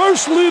their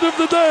first lead of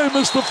the day,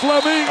 Mr.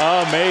 Fleming.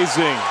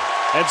 Amazing.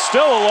 And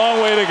still a long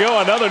way to go.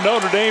 Another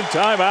Notre Dame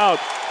timeout.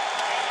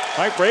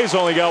 Mike Bray's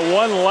only got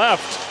 1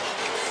 left.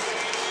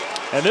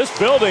 And this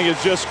building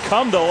has just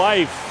come to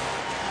life.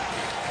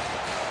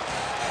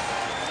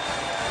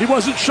 He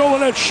wasn't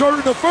showing that shirt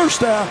in the first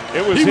half.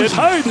 He was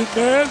hiding,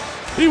 man.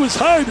 He was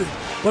hiding.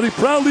 But he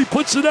proudly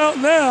puts it out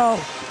now.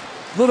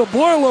 Little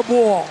Boiler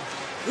ball.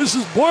 This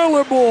is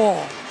Boiler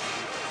ball.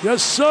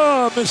 Yes,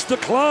 sir, Mr.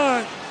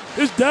 Klein.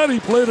 His daddy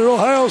played at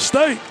Ohio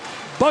State.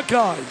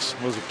 Buckeyes.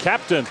 Was a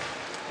captain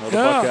of the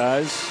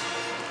Buckeyes.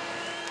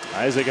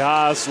 Isaac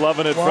Haas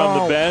loving it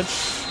from the bench.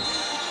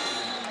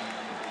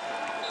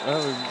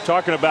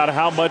 Talking about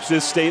how much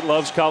this state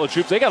loves college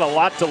hoops. They got a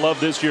lot to love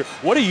this year.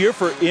 What a year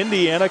for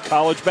Indiana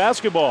college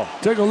basketball.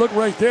 Take a look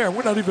right there.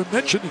 We're not even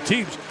mentioning the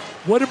teams.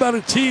 What about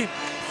a team,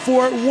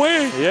 Fort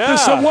Wayne? Yeah. They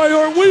said, why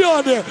aren't we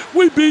on there?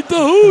 We beat the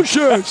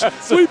Hoosiers.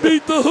 We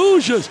beat the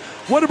Hoosiers.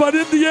 What about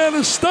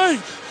Indiana State?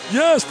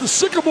 Yes, the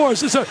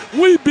Sycamores. They said,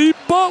 we beat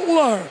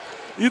Butler.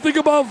 You think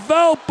about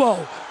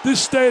Valpo.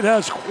 This state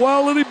has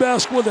quality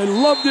basketball. They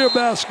love their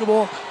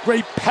basketball.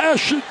 Great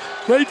passion,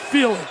 great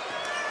feeling.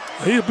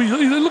 He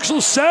looks so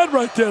sad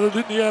right there, that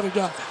Indiana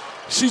guy.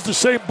 He sees the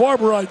same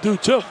barber I do,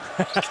 too.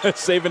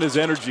 Saving his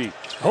energy.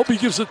 I hope he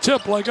gives a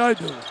tip like I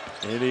do.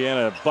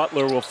 Indiana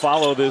Butler will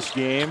follow this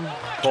game.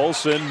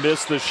 Colson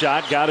missed the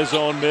shot, got his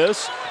own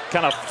miss.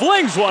 Kind of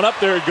flings one up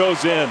there, it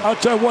goes in. I'll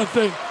tell you one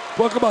thing.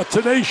 Talk about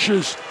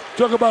tenacious.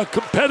 Talk about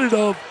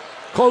competitive.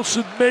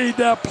 Colson made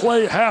that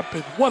play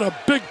happen. What a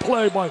big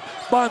play by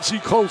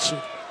Bonzi Colson.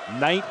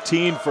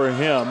 19 for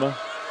him.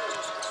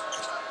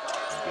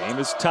 Game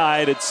is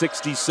tied at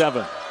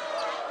 67.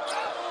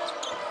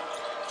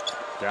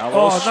 Down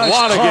low, nice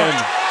Swanigan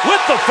cut.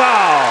 with the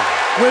foul.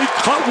 Great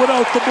cut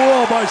without the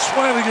ball by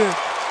Swanigan.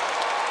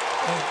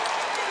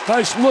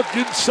 Nice look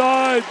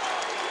inside.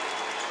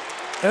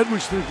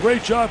 Edwards did a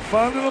great job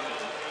finding him.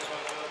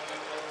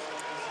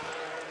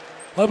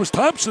 That was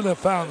Thompson that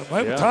found him,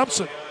 right? Yeah.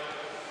 Thompson.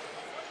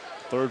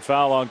 Third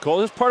foul on Cole.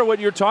 That's part of what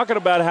you're talking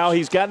about, how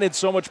he's gotten in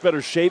so much better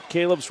shape.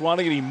 Caleb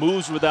Swanigan, he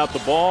moves without the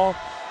ball,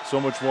 so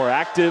much more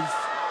active,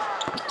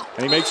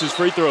 and he makes his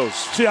free throws.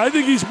 See, I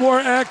think he's more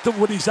active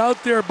when he's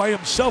out there by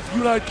himself. You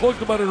and I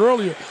talked about it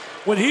earlier.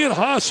 When he and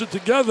Haas are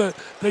together,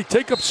 they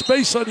take up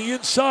space on the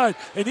inside,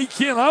 and he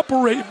can't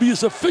operate and be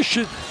as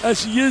efficient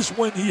as he is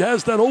when he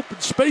has that open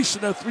space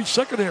in that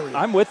 3-second area.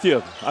 I'm with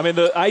you. I mean,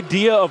 the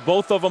idea of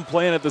both of them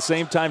playing at the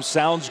same time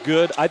sounds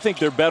good. I think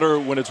they're better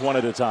when it's one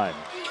at a time.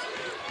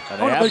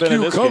 And I want to make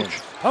you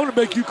coach. I want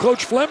to make you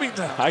Coach Fleming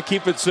now. I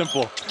keep it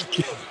simple.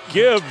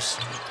 Gibbs,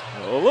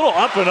 a little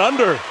up and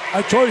under.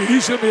 I told you,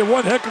 he's going to be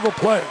one heck of a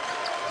player.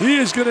 He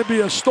is going to be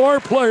a star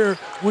player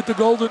with the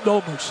Golden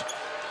Domers.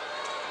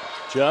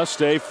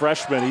 Just a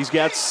freshman. He's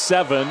got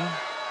 7.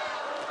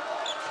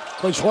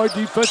 Plays hard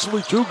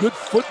defensively, too. Good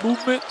foot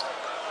movement.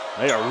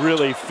 They are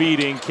really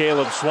feeding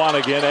Caleb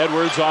Swanigan.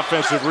 Edwards,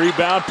 offensive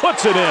rebound,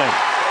 puts it in.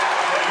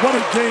 What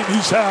a game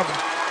he's having.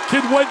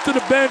 Kid went to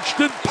the bench,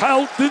 didn't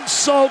pout, didn't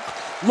sulk,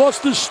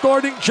 lost his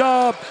starting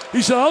job.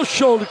 He said, I'll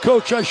show the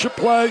coach I should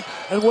play.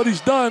 And what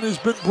he's done has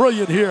been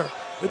brilliant here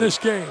in this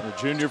game. A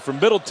junior from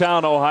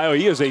Middletown, Ohio.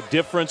 He is a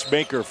difference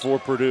maker for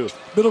Purdue.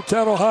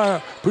 Middletown,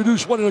 Ohio,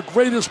 produced one of the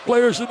greatest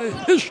players in the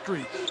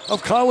history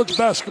of college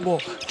basketball,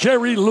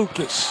 Jerry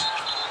Lucas.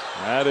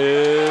 That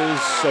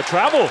is a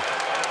travel.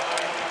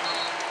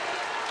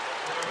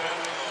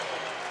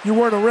 You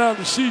weren't around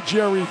to see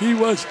Jerry. He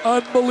was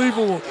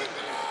unbelievable.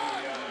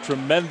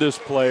 Tremendous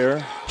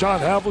player. John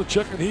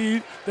Havlicek,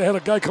 and they had a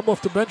guy come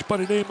off the bench by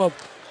the name of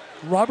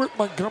Robert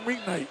Montgomery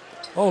Knight.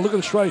 Oh, look at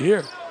this right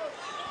here.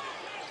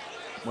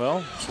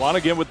 Well,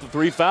 Swanigan with the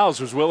 3 fouls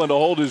was willing to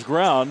hold his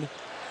ground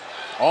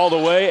all the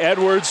way.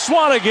 Edwards,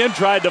 Swanigan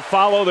tried to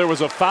follow. There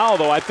was a foul,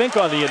 though, I think,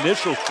 on the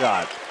initial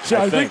shot. See,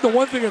 I think the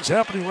one thing that's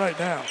happening right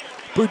now,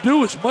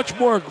 Purdue is much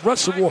more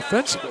aggressive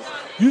offensively.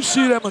 You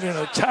see them in an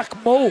attack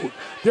mode.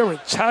 They're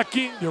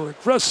attacking, they're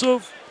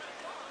aggressive.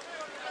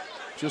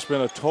 Just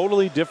been a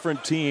totally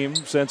different team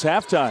since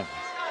halftime.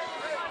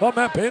 Well,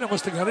 Matt Payne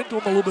must have got into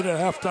him a little bit at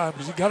halftime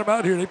because he got him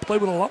out here. They play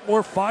with a lot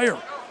more fire.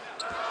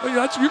 You're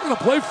going to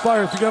play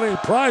fire if you got any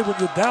pride when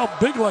you're down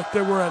big like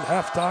they were at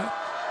halftime.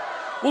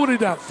 What were they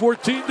down,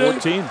 14,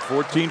 Dave?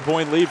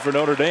 14-point lead for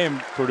Notre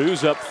Dame.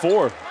 Purdue's up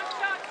 4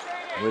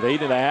 with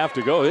 8.5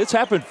 to go. It's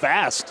happened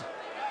fast.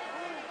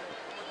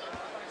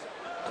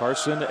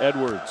 Carson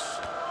Edwards.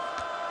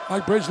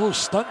 Mike Bray's a little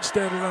stunned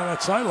standing on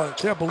that sideline.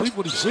 Can't believe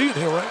what he's seeing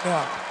here right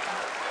now.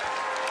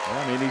 Well,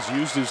 I mean, he's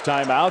used his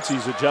timeouts.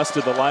 He's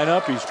adjusted the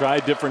lineup. He's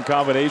tried different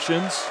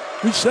combinations.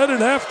 We said at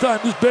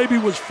halftime this baby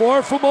was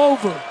far from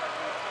over.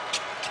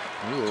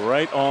 You were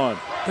right on.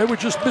 They were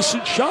just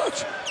missing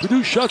shots.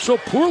 Purdue shot so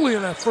poorly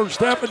in that first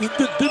half, and he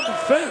didn't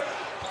defend.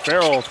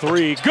 Farrell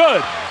 3,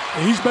 good.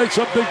 And he's made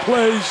some big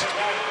plays.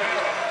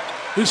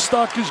 His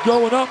stock is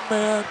going up,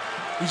 man.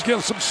 He's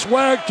getting some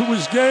swag to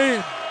his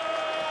game.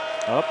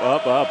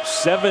 Up.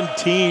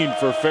 17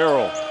 for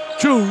Farrell.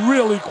 2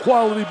 really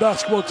quality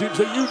basketball teams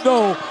that you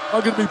know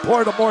are going to be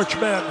part of March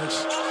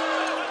Madness.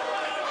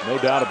 No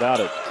doubt about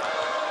it.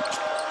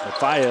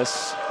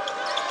 Matthias.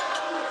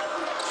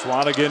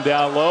 Swanigan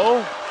down low.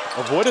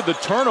 Avoided the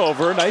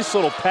turnover. Nice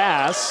little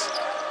pass.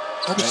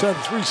 Almost had a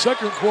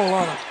 3-second call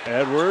on him.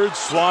 Edwards,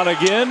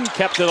 Swanigan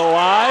kept it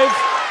alive.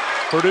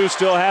 Purdue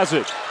still has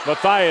it.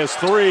 Matthias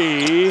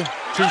 3,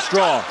 too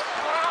strong.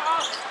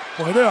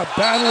 Boy, they are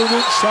battling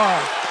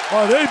inside.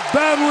 Are they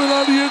battling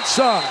on the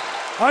inside?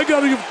 I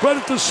got to give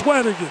credit to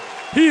Swanigan.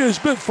 He has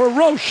been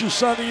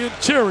ferocious on the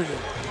interior.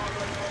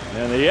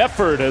 And the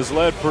effort has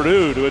led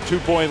Purdue to a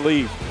 2-point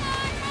lead.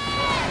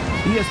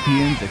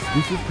 ESPN's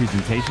exclusive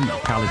presentation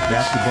of college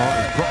basketball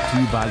is brought to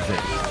you by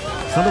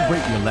Zales.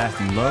 Celebrate your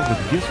lasting love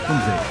with gifts from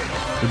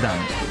Zales, the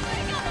Diamond Store.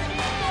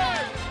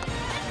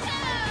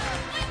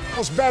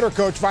 What's better,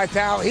 Coach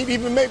Vitale? He'd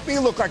even make me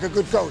look like a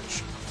good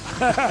coach.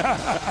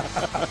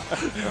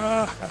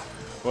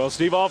 Well,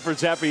 Steve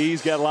Alford's happy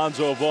he's got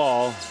Lonzo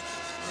Ball,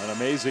 an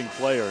amazing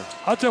player.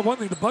 I'll tell you one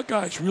thing, the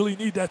Buckeyes really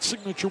need that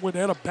signature win. They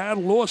had a bad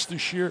loss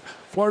this year,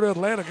 Florida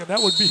Atlantic, and that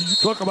would be, you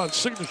talk about a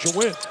signature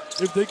win,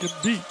 if they can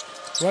beat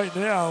right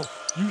now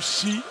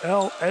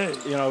UCLA.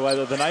 You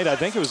know, the night, I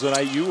think it was the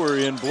night you were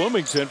in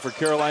Bloomington for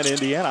Carolina,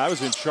 Indiana. I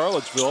was in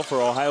Charlottesville for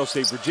Ohio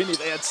State, Virginia.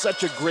 They had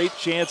such a great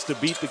chance to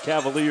beat the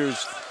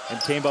Cavaliers and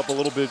came up a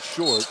little bit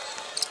short.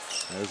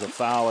 There's a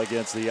foul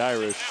against the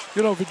Irish.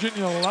 You know,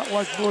 Virginia, a lot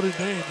like Notre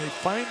Dame, they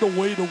find a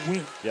way to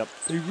win. Yep.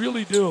 They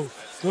really do.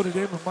 Notre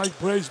Dame and Mike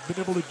Bray's been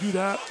able to do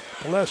that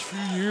the last few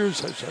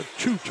years. Has had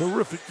 2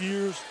 terrific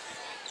years.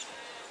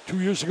 2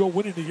 years ago,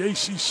 winning the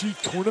ACC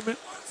tournament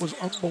was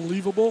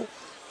unbelievable.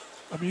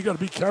 I mean, you got to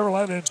beat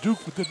Carolina and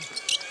Duke within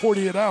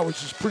 48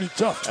 hours. It's pretty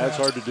tough. That's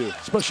hard to do.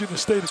 Especially in the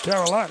state of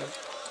Carolina.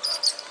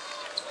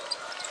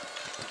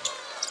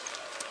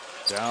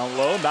 Down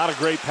low, not a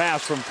great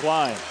pass from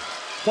Klein.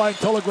 Klein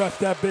telegraphed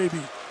that baby.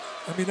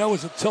 I mean, that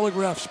was a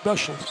telegraph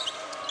special.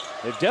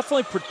 They've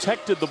definitely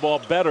protected the ball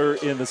better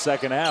in the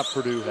second half,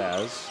 Purdue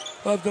has.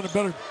 Well, they've done a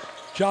better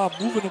job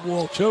moving the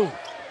ball, too.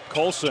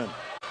 Colson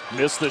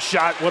missed the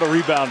shot. What a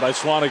rebound by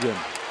Swanigan.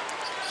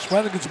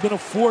 Swanigan's been a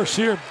force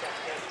here.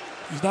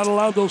 He's not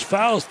allowed those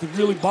fouls to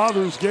really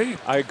bother his game.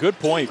 Good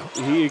point.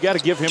 You got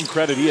to give him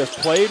credit. He has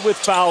played with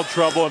foul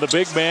trouble, and the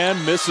big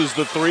man misses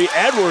the three.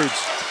 Edwards,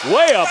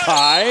 way up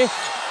high,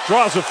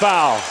 draws a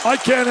foul. I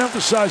can't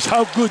emphasize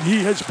how good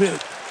he has been.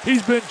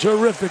 He's been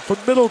terrific from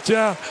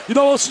Middletown. You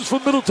know who else is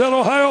from Middletown,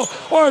 Ohio?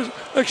 Our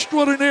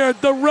extraordinaire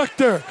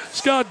director,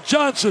 Scott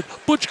Johnson.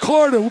 Butch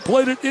Carter, who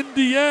played at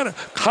Indiana.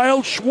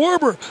 Kyle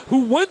Schwarber,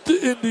 who went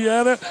to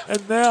Indiana,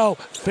 and now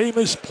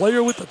famous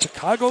player with the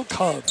Chicago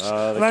Cubs.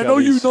 And I know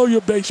you know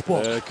your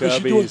baseball.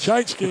 Because you're doing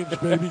Giants games,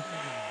 baby.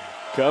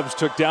 Cubs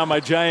took down my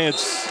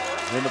Giants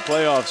in the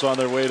playoffs on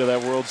their way to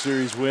that World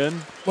Series win.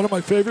 One of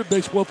my favorite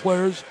baseball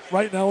players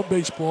right now in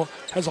baseball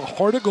has a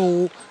heart of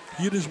gold.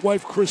 He and his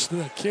wife,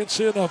 Kristen, I can't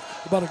say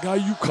enough about a guy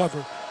you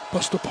cover,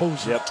 Buster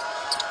Posey. Yep.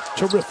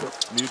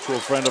 Terrific. Mutual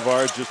friend of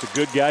ours, just a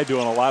good guy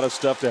doing a lot of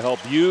stuff to help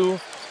you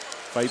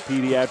fight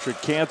pediatric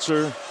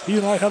cancer. He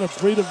and I had a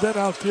great event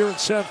out there in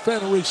San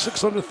Fran, raised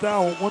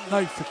 $600,000 one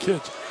night for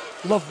kids.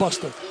 Love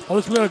Buster. Now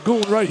we got a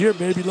good one right here,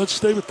 baby. Let's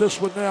stay with this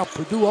one now.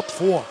 Purdue up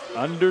 4.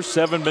 Under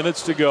 7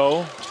 minutes to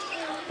go.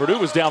 Purdue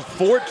was down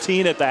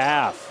 14 at the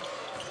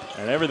half.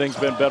 And everything's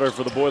been better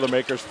for the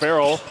Boilermakers.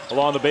 Farrell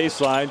along the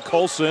baseline.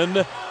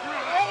 Colson.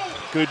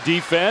 Good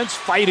defense,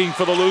 fighting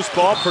for the loose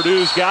ball.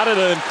 Purdue's got it,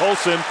 and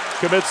Colson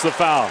commits the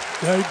foul.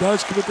 Yeah, he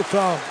does commit the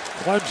foul.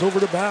 Climbs over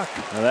the back.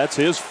 Now that's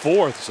his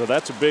 4th, so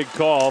that's a big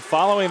call.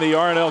 Following the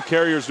R+L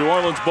Carriers New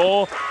Orleans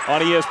Bowl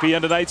on ESPN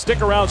tonight.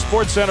 Stick around,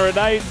 Sports Center at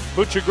night.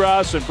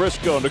 Butchagras and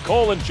Briscoe,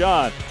 Nicole and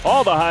John.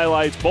 All the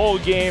highlights, bowl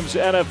games,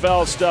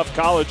 NFL stuff,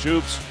 college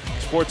hoops.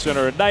 Sports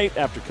Center at night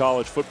after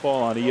college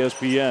football on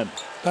ESPN.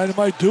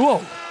 Dynamite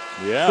duo.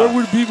 Yeah. Where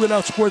would it be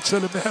without Sports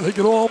Center, man? I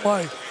get all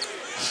my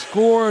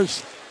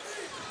scores.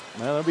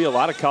 Man, there'll be a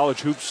lot of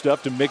college hoop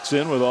stuff to mix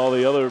in with all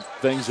the other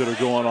things that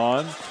are going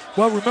on.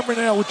 Well, remember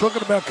now, we're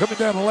talking about coming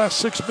down the last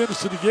 6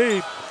 minutes of the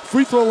game.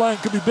 Free throw line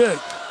could be big.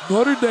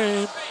 Notre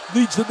Dame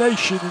leads the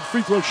nation in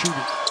free throw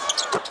shooting.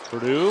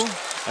 Purdue,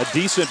 a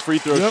decent free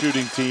throw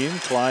shooting team.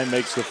 Klein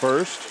makes the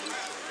first.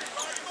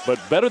 But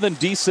better than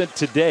decent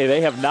today.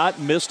 They have not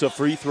missed a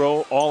free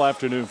throw all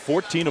afternoon,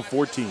 14 of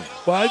 14.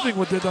 Well, I think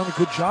what they've done a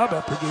good job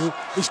at Purdue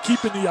is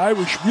keeping the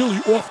Irish really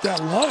off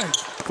that line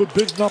for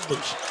big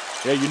numbers.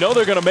 Yeah, you know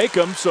they're going to make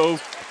them, so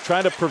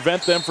trying to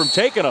prevent them from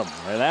taking them.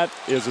 And that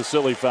is a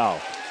silly foul.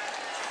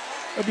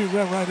 I mean,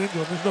 ran right into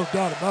him. There's no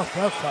doubt about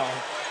that foul.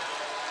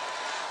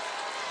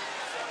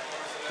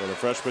 So the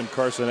freshman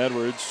Carson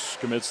Edwards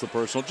commits the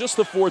personal, just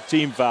the 4th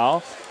team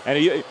foul.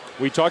 And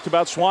we talked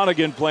about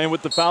Swanigan playing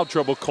with the foul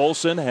trouble.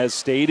 Colson has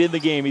stayed in the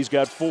game. He's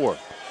got 4.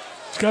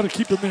 He's got to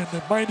keep him in.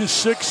 They're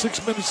 -6,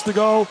 6 minutes to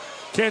go.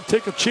 Can't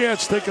take a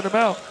chance taking him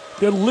out.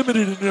 They're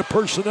limited in their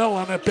personnel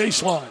on that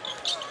baseline.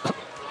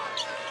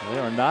 They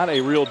are not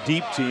a real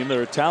deep team.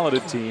 They're a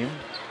talented team.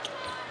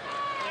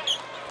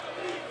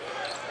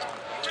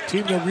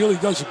 Team that really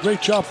does a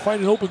great job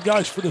finding open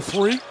guys for the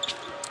 3.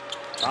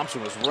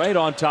 Thompson was right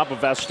on top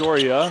of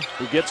Astoria,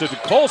 who gets it to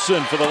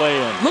Colson for the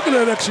lay-in. Look at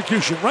that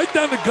execution. Right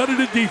down the gut of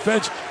the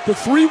defense. The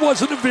 3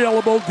 wasn't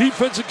available.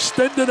 Defense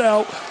extended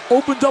out,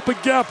 opened up a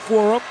gap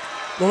for him.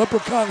 The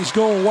Leprechaun is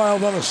going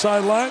wild on the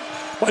sideline.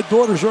 My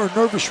daughters are a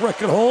nervous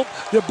wreck at home.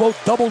 They're both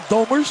double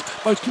domers.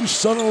 My 2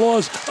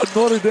 son-in-laws are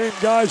Notre Dame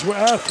guys, were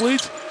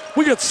athletes.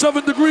 We got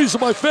 7 degrees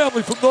of my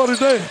family from Notre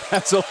Dame.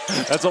 That's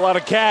a lot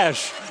of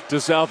cash to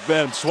South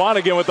Bend.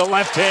 Swanigan with the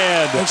left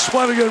hand. And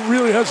Swanigan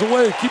really has a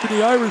way of keeping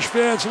the Irish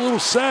fans a little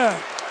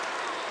sad.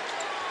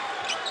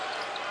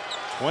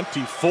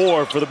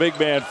 24 for the big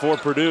man for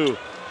Purdue.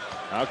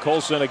 Now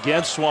Colson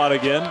against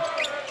Swanigan.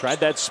 Tried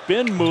that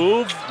spin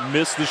move,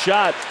 missed the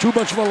shot. Too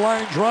much of a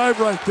line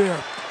drive right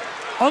there.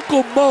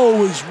 Uncle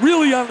Mo is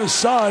really on the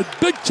side,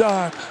 big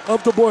time,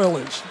 of the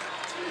Boilers.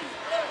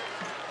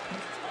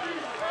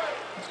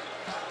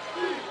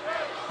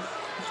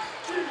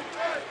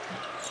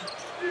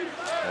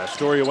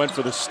 Astoria went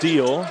for the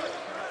steal.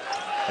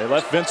 They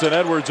left Vincent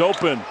Edwards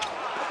open.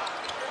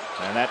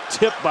 And that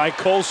tip by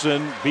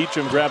Colson,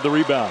 Beecham grabbed the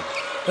rebound.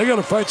 They got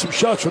to find some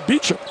shots for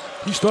Beecham.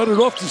 He started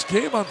off this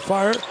game on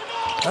fire.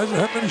 Hasn't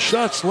had many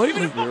shots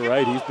lately. You're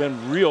right, he's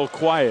been real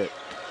quiet.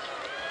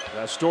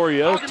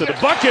 Astoria to the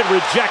bucket,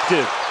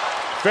 rejected.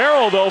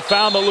 Farrell, though,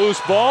 found the loose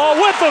ball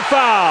with the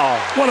foul.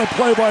 What a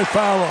play by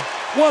Farrell.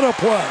 What a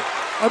play.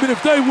 I mean,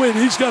 if they win,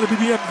 he's got to be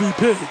the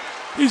MVP.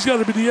 He's got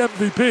to be the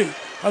MVP.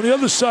 On the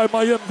other side,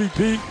 my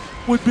MVP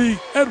would be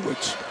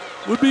Edwards.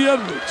 Oh,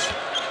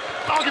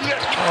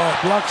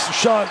 blocks the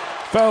shot.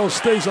 Farrell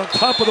stays on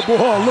top of the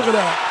ball. Look at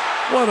that.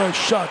 What a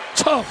shot.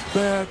 Tough,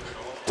 man.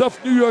 Tough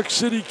New York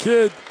City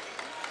kid.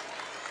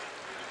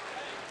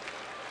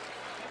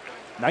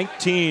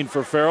 19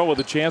 for Farrell with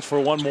a chance for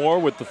one more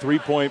with the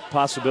 3-point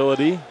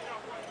possibility.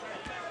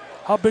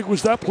 How big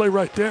was that play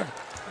right there?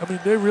 I mean,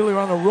 they really are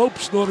on the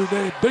ropes, Notre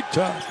Dame, big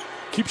time.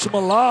 Keeps them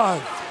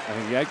alive. I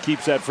think that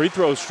keeps that free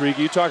throw streak.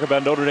 You talk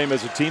about Notre Dame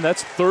as a team.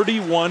 That's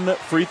 31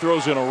 free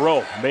throws in a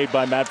row made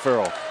by Matt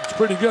Farrell. It's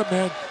pretty good,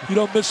 man. You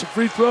don't miss a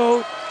free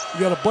throw. You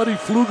got a Buddy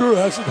Pfluger who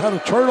hasn't had a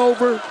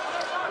turnover.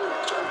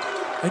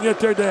 And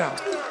yet they're down.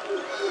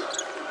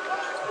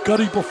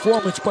 gutty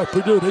performance by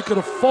Purdue. They could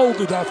have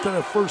folded after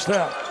that first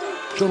half.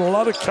 Showed a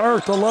lot of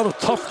character, a lot of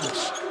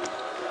toughness.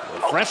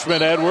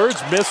 Freshman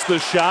Edwards missed the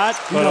shot,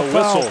 but a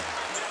foul. whistle.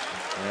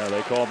 Yeah,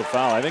 they called the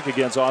foul, I think,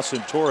 against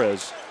Austin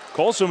Torres.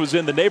 Colson was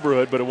in the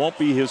neighborhood, but it won't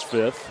be his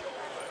fifth.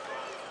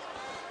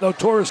 No,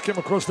 Torres came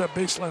across that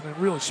baseline and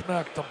really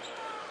smacked him.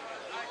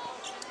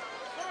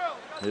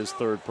 His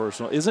third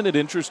personal. Isn't it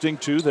interesting,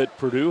 too, that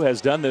Purdue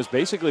has done this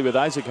basically with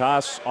Isaac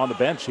Haas on the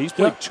bench? He's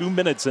played 2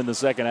 minutes in the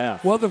second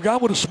half. Well, they've gone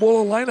with a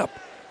smaller lineup.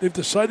 They've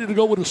decided to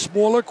go with a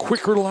smaller,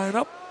 quicker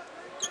lineup.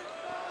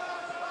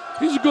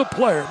 He's a good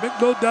player. Make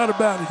no doubt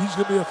about it. He's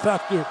going to be a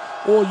factor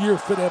all year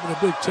for them in the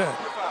Big Ten.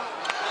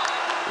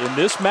 In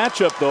this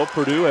matchup, though,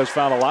 Purdue has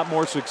found a lot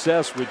more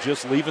success with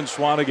just leaving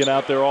Swanigan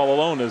out there all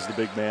alone as the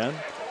big man.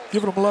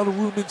 Giving him a lot of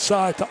room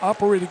inside to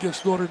operate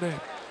against Notre Dame.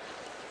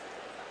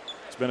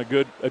 It's been a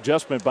good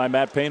adjustment by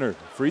Matt Painter.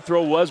 Free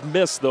throw was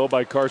missed, though,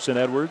 by Carson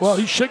Edwards. Well,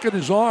 he's shaking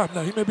his arm.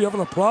 Now, he may be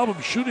having a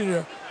problem shooting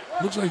here.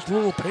 Looks like he's a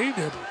little pain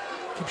there.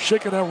 Keep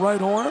shaking that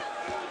right arm.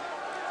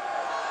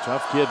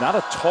 Tough kid. Not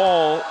a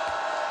tall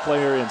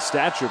player in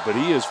stature, but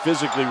he is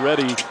physically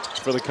ready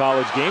for the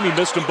college game. He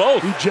missed them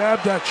both. He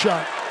jabbed that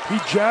shot. He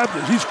jabbed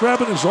it. He's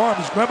grabbing his arm.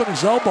 He's grabbing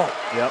his elbow.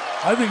 Yep.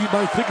 I think he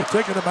might think of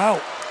taking him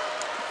out.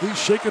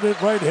 He's shaking it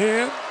right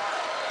hand.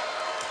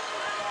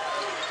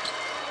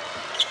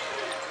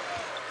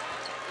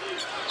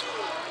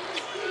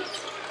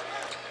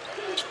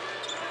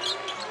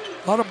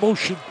 A lot of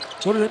motion.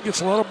 Notre Dame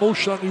gets a lot of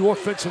motion on the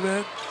offensive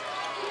end.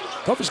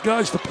 Toughest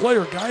guys to play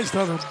are guys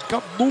that have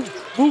got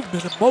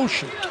movement and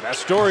motion.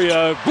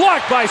 Astoria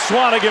blocked by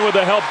Swanigan with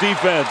the help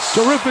defense.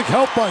 Terrific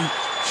help by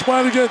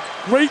Swanigan.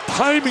 Great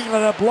timing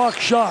on that block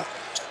shot.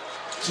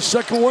 It's the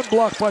second one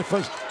blocked by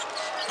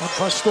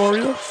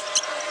Astoria.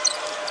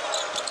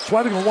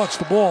 Swanigan wants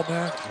the ball,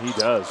 man. He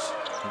does.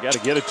 You got to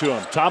get it to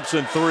him.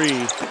 Thompson three.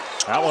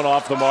 That one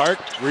off the mark.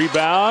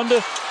 Rebound.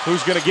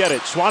 Who's going to get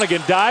it?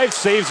 Swanigan dives,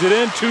 saves it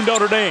in to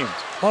Notre Dame.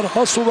 A lot of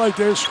hustle right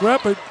there.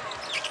 Scrap it.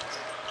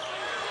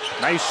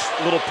 Nice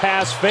little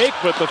pass fake,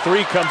 but the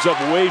three comes up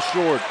way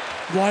short.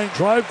 Line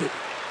drived it.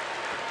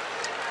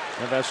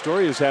 And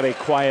Astoria's had a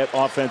quiet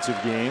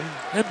offensive game.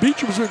 And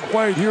Beach was in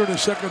quiet here in the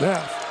second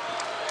half.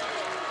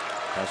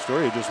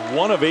 Astoria just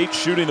 1 of 8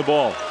 shooting the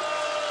ball.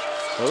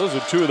 So those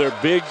are 2 of their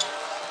big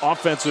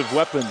offensive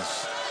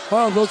weapons.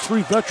 Well, those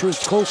 3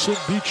 veterans, Colson,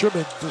 Beecham,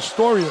 and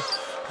Astoria,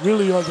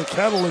 really are the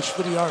catalyst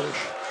for the Irish.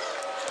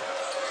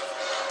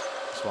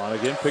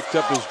 Swanigan picked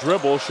up his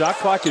dribble. Shot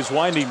clock is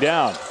winding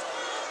down.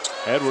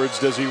 Edwards,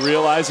 does he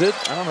realize it?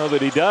 I don't know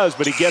that he does,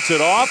 but he gets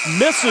it off.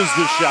 Misses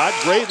the shot.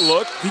 Great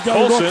look. He got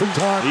Colson, it off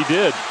in time. He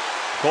did.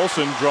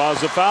 Colson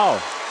draws a foul.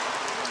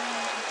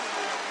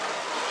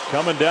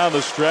 Coming down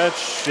the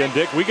stretch, and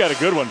Dick, we got a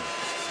good one.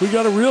 We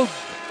got a real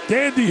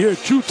dandy here.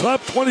 2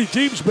 top 20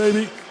 teams,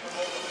 baby.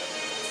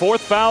 4th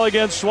foul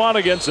against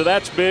Swanigan, so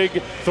that's big.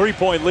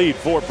 3-point lead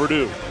for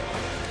Purdue.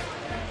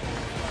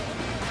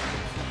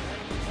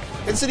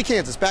 In City,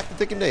 Kansas, back to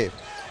Dick and Dave.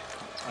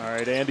 All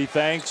right, Andy,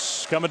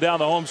 thanks. Coming down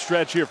the home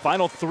stretch here.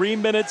 Final 3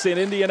 minutes in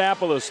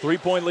Indianapolis.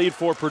 3-point lead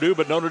for Purdue,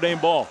 but Notre Dame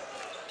ball.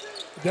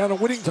 Down to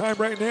winning time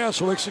right now,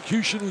 so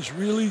execution is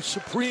really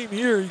supreme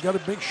here. You got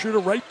to make sure the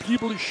right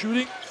people are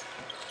shooting.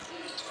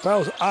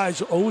 Fowler's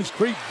eyes are always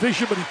great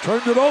vision, but he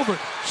turned it over.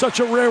 Such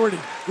a rarity.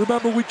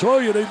 Remember, we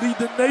told you they lead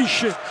the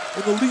nation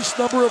in the least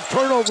number of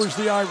turnovers,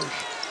 the Irish.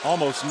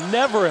 Almost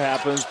never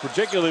happens,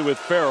 particularly with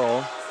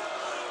Farrell.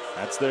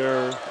 That's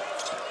their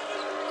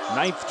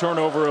 9th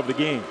turnover of the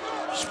game.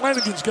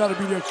 Swanigan's got to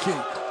be their key.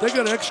 They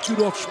got to execute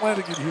off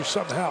Swanigan here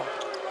somehow.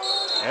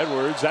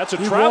 Edwards, that's a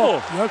travel.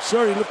 Walked. Yes,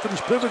 sir. He lifted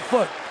his pivot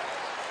foot.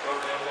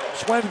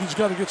 Swanigan's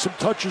got to get some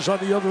touches on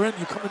the other end.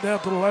 You're coming down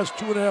to the last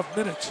 2.5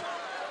 minutes.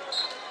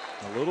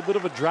 A little bit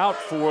of a drought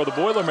for the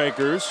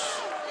Boilermakers.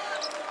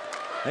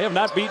 They have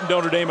not beaten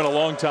Notre Dame in a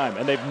long time,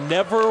 and they've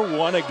never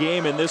won a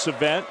game in this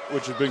event,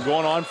 which has been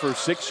going on for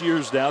 6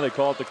 years now. They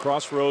call it the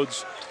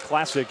Crossroads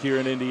Classic here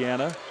in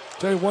Indiana.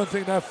 Tell you one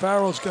thing, that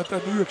Farrell's got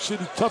that New York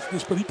City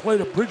toughness, but he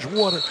played at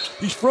Bridgewater.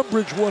 He's from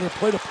Bridgewater,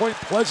 played at Point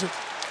Pleasant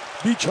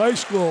Beach High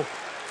School.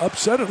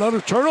 Upset,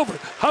 another turnover.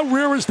 How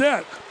rare is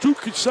that? 2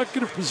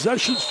 consecutive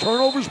possessions,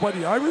 turnovers by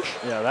the Irish?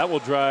 Yeah, that will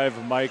drive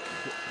Mike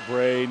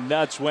Bray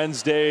nuts.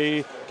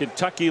 Wednesday,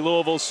 Kentucky,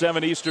 Louisville,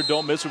 7 Eastern.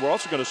 Don't miss it. We're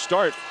also going to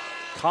start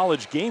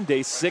College Game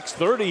Day,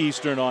 6:30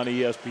 Eastern on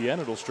ESPN.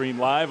 It'll stream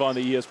live on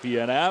the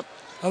ESPN app.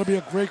 That'll be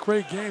a great,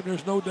 great game.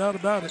 There's no doubt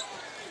about it.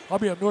 I'll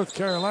be at North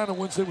Carolina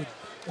Wednesday with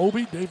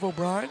Obi, Dave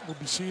O'Brien. We'll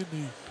be seeing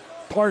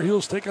the Tar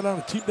Heels taking on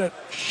a team that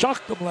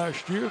shocked them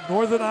last year,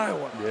 Northern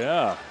Iowa.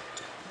 Yeah.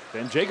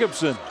 Ben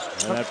Jacobson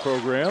in that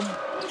program.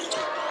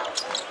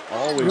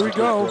 Always Here we a good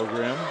go.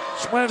 program.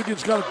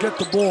 Swanigan's got to get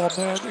the ball,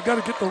 man. They got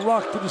to get the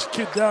rock to this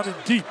kid down in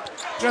deep.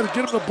 Got to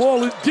get him the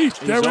ball in deep.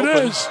 There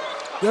it is.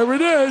 There it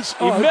is.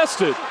 He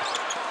missed it.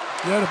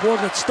 Yeah, the ball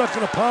got stuck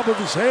in the palm of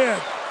his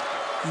hand.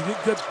 He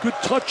didn't get good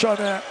touch on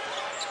that.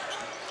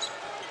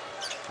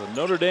 So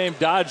Notre Dame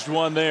dodged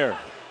one there.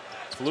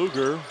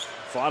 Pfluger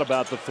thought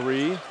about the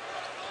 3.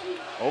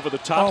 Over the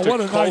top to what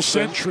a Colson. nice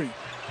entry.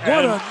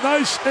 What a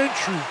nice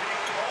entry.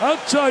 I'll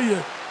tell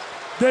you,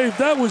 Dave,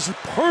 that was a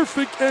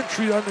perfect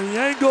entry on the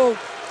angle.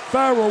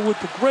 Farrell with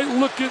the great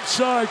look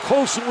inside.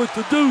 Colson with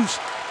the deuce.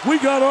 We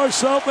got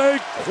ourselves a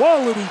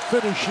quality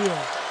finish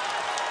here.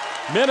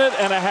 Minute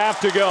and a half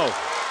to go.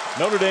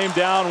 Notre Dame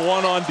down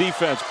 1 on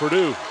defense.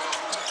 Purdue.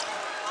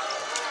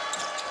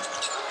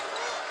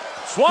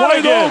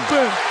 Wide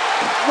open.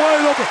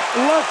 Wide open.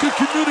 Lack of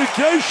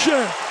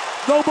communication.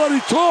 Nobody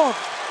talked.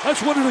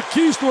 That's one of the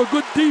keys to a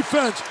good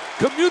defense.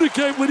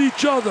 Communicate with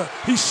each other.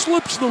 He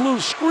slips the little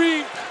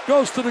screen,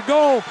 goes to the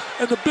goal,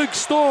 and the big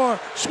star,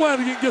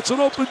 Swanigan, gets an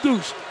open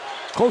deuce.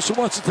 Colson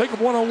wants to take him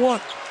one-on-one.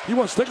 He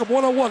wants to take him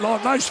one-on-one. Oh,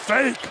 nice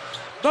fake.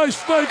 Nice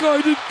fake. Oh,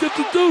 he didn't get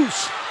the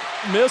deuce.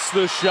 Missed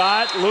the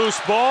shot. Loose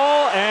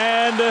ball.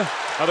 And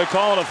are they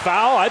calling a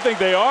foul? I think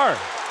they are.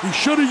 He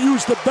should have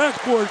used the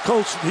backboard,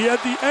 Colson. He had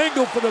the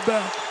angle for the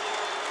back.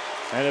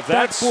 And if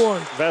that's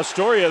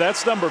Vastoria,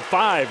 that's number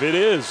 5. It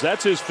is.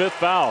 That's his 5th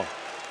foul.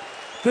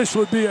 This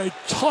would be a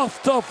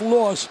tough, tough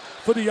loss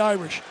for the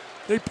Irish.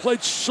 They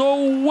played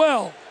so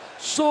well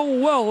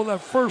in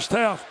that first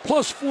half.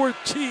 Plus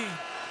 14.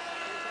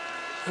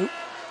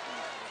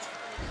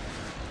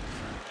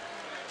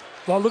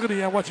 Well, look at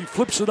the end. Watch, he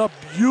flips it up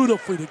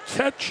beautifully to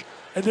catch,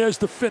 and there's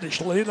the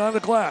finish, laying on the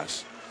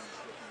glass.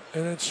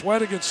 And then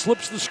Swanigan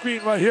slips the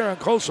screen right here on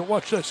Colson.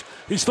 Watch this.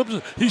 He slips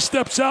it. He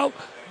steps out.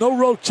 No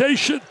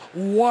rotation.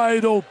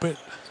 Wide open.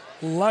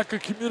 Lack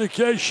of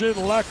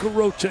communication. Lack of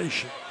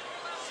rotation.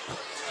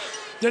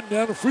 Getting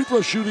down to free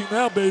throw shooting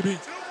now, baby.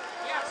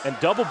 And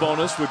double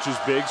bonus, which is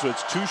big. So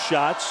it's 2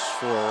 shots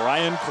for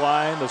Ryan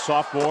Klein, the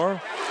sophomore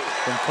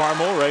from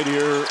Carmel, right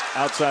here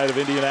outside of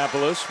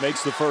Indianapolis.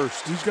 Makes the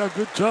first. He's got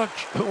good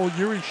touch. Oh,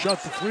 Yuri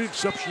shot the 3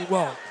 exceptionally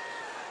well.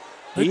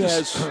 He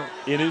has,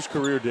 in his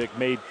career, Dick,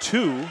 made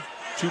 2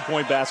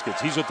 two-point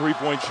baskets. He's a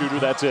 3-point shooter.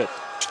 That's it.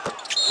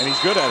 And he's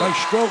good at it.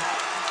 Nice stroke.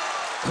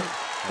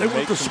 They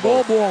went the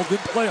small ball. Didn't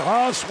play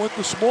Haas. Went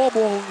the small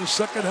ball in the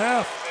second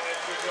half.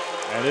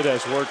 And it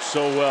has worked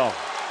so well.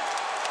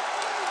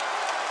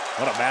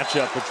 What a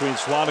matchup between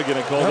Swanigan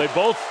and Cole. Yep. They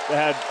both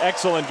had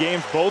excellent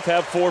games. Both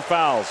have 4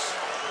 fouls.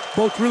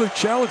 Both really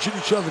challenging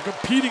each other,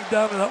 competing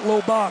down in that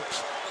low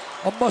box.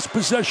 A must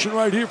possession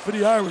right here for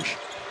the Irish.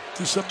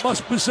 It's a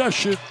must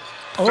possession.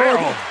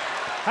 Farrell.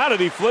 How did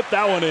he flip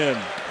that one in?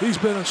 He's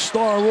been a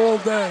star all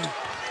day.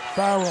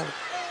 Farrell.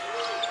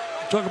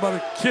 Talk about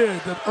a kid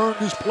that earned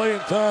his playing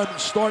time in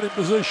starting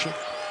position.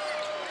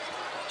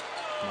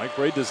 Mike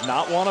Brey does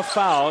not want a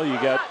foul. You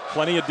got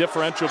plenty of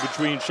differential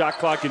between shot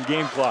clock and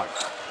game clock.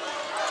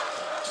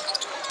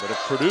 But if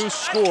Purdue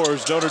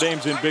scores, Notre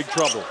Dame's in big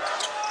trouble.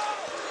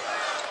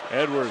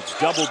 Edwards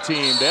double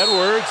teamed.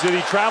 Edwards, did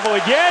he travel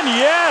again?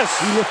 Yes!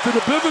 He lifted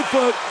a pivot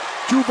foot.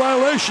 2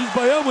 violations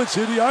by Edwards.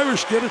 Here the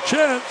Irish get a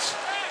chance.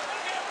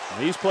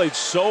 He's played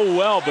so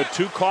well, but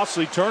 2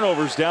 costly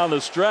turnovers down the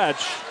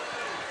stretch.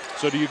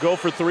 So do you go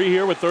for 3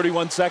 here with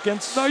 31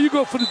 seconds? No, you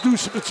go for the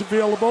deuce if it's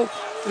available.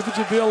 If it's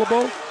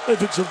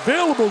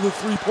available, the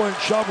 3-point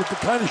shot with the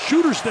kind of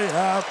shooters they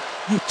have,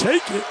 you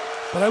take it.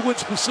 But I wouldn't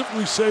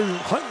specifically say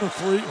hunting the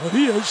 3. Well,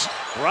 he is.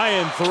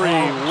 Ryan 3,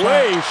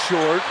 way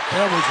short.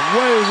 That was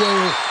way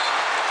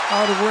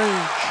out of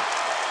range.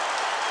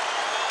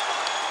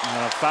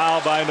 And a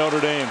foul by Notre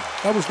Dame.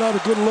 That was not a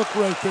good look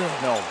right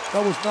there. No.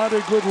 That was not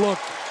a good look.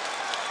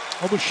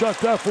 Almost shot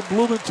that from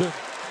Bloomington.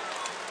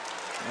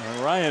 And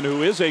Ryan,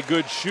 who is a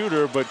good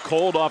shooter, but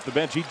cold off the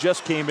bench. He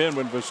just came in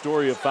when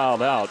Vastoria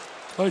fouled out.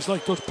 It's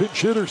like those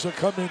pinch hitters that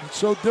come in. It's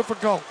so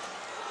difficult.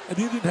 And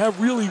he didn't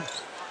have really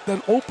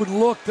that open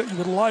look that you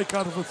would like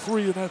out of a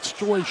 3 in that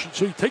situation.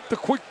 So you take the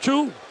quick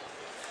 2.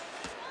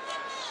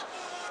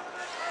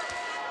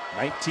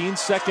 19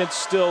 seconds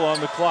still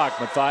on the clock.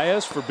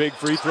 Matthias for big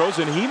free throws,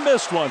 and he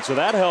missed one, so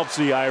that helps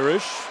the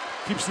Irish.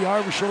 Keeps the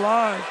Irish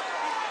alive.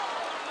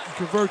 He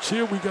converts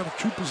here. We got a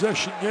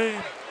 2-possession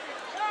game.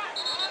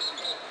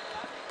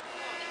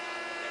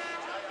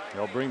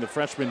 They'll bring the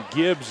freshman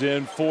Gibbs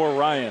in for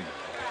Ryan.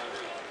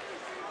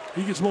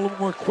 He gets a little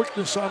more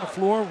quickness on the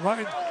floor.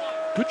 Ryan,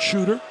 good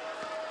shooter.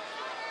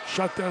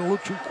 Shot that a little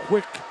too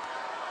quick.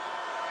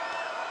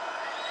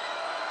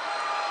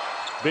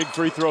 Big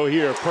free throw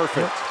here,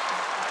 perfect.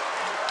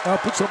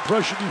 Put some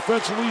pressure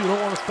defensively. You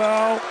don't want to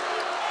foul.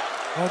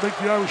 I'll make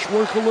the Irish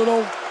work a little.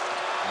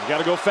 You got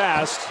to go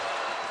fast.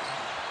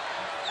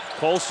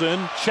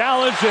 Colson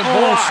challenged and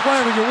blocked.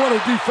 Swanigan, what a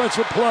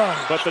defensive play.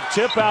 But the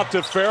tip out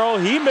to Farrell.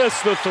 He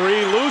missed the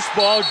 3. Loose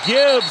ball.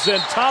 Gibbs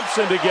and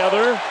Thompson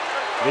together.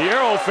 The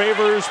arrow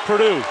favors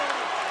Purdue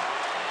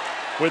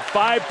with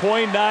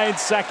 5.9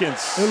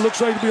 seconds. It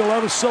looks like there'll be a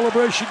lot of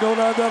celebration going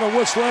on down at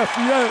West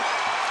Lafayette.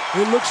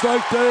 It looks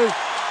like they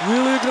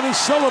really are going to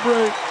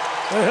celebrate.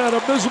 They had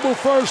a miserable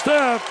first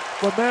half,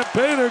 but Matt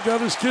Painter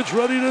got his kids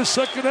ready in the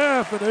second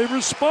half, and they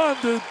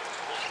responded.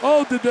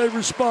 Oh, did they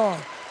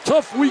respond?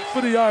 Tough week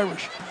for the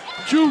Irish.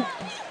 2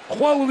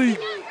 quality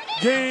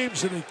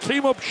games, and they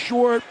came up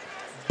short.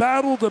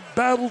 Battled and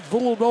battled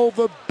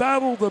Villanova,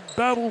 battled and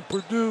battled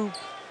Purdue,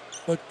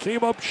 but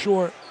came up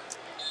short.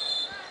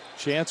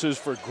 Chances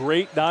for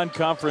great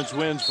non-conference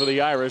wins for the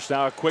Irish.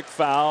 Now a quick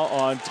foul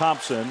on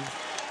Thompson.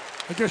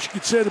 I guess you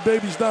could say the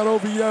baby's not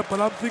over yet,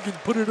 but I'm thinking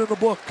put it in the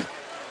book.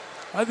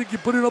 I think you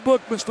put it in a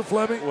book, Mr.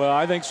 Fleming. Well,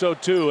 I think so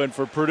too. And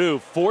for Purdue,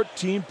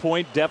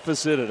 14-point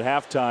deficit at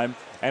halftime.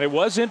 And it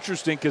was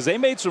interesting because they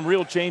made some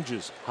real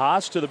changes.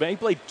 Haas to the bench.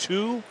 He played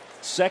 2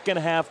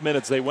 second-half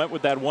minutes. They went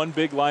with that one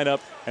big lineup,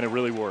 and it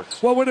really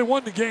worked. Well, when they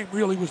won the game,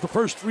 really, was the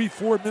first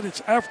 3-4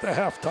 minutes after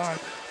halftime.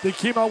 They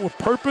came out with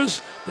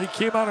purpose. They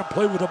came out and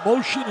played with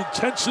emotion,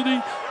 intensity,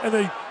 and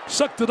they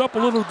sucked it up a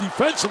little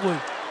defensively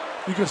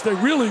because they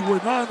really were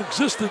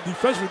non-existent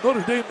defensively.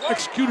 Notre Dame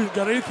executed and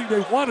got anything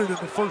they wanted in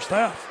the first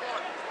half.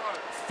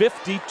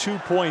 52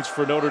 points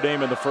for Notre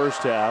Dame in the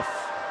first half.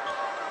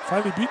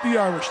 Finally beat the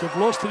Irish. They've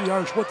lost to the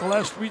Irish, what, the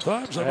last 3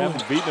 times? They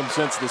haven't beaten them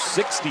since the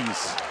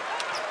 60s.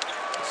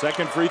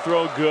 Second free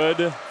throw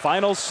good.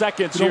 Final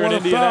seconds here in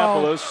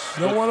Indianapolis.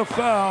 You don't want to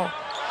foul.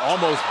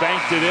 Almost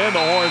banked it in. The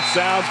horn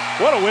sounds.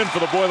 What a win for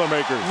the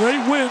Boilermakers.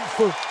 Great win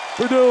for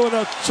Purdue and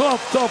a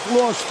tough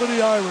loss for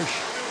the Irish.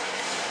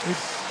 They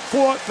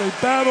fought, they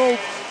battled,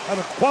 had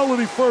a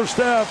quality first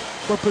half,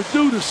 but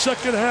Purdue, the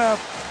second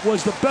half,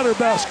 was the better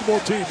basketball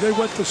team. They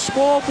went to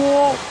small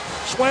ball.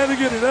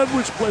 Swanigan and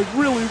Edwards played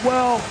really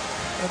well,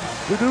 and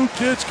Purdue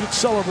kids could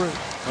celebrate.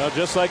 Well,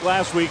 just like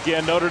last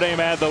weekend, Notre Dame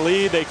had the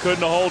lead. They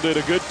couldn't hold it.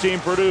 A good team,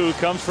 Purdue,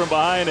 comes from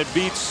behind and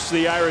beats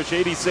the Irish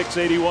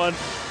 86-81.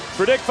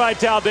 For Dick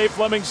Vitale, Dave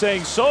Fleming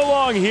saying so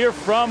long here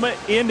from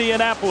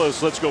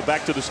Indianapolis. Let's go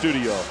back to the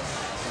studio.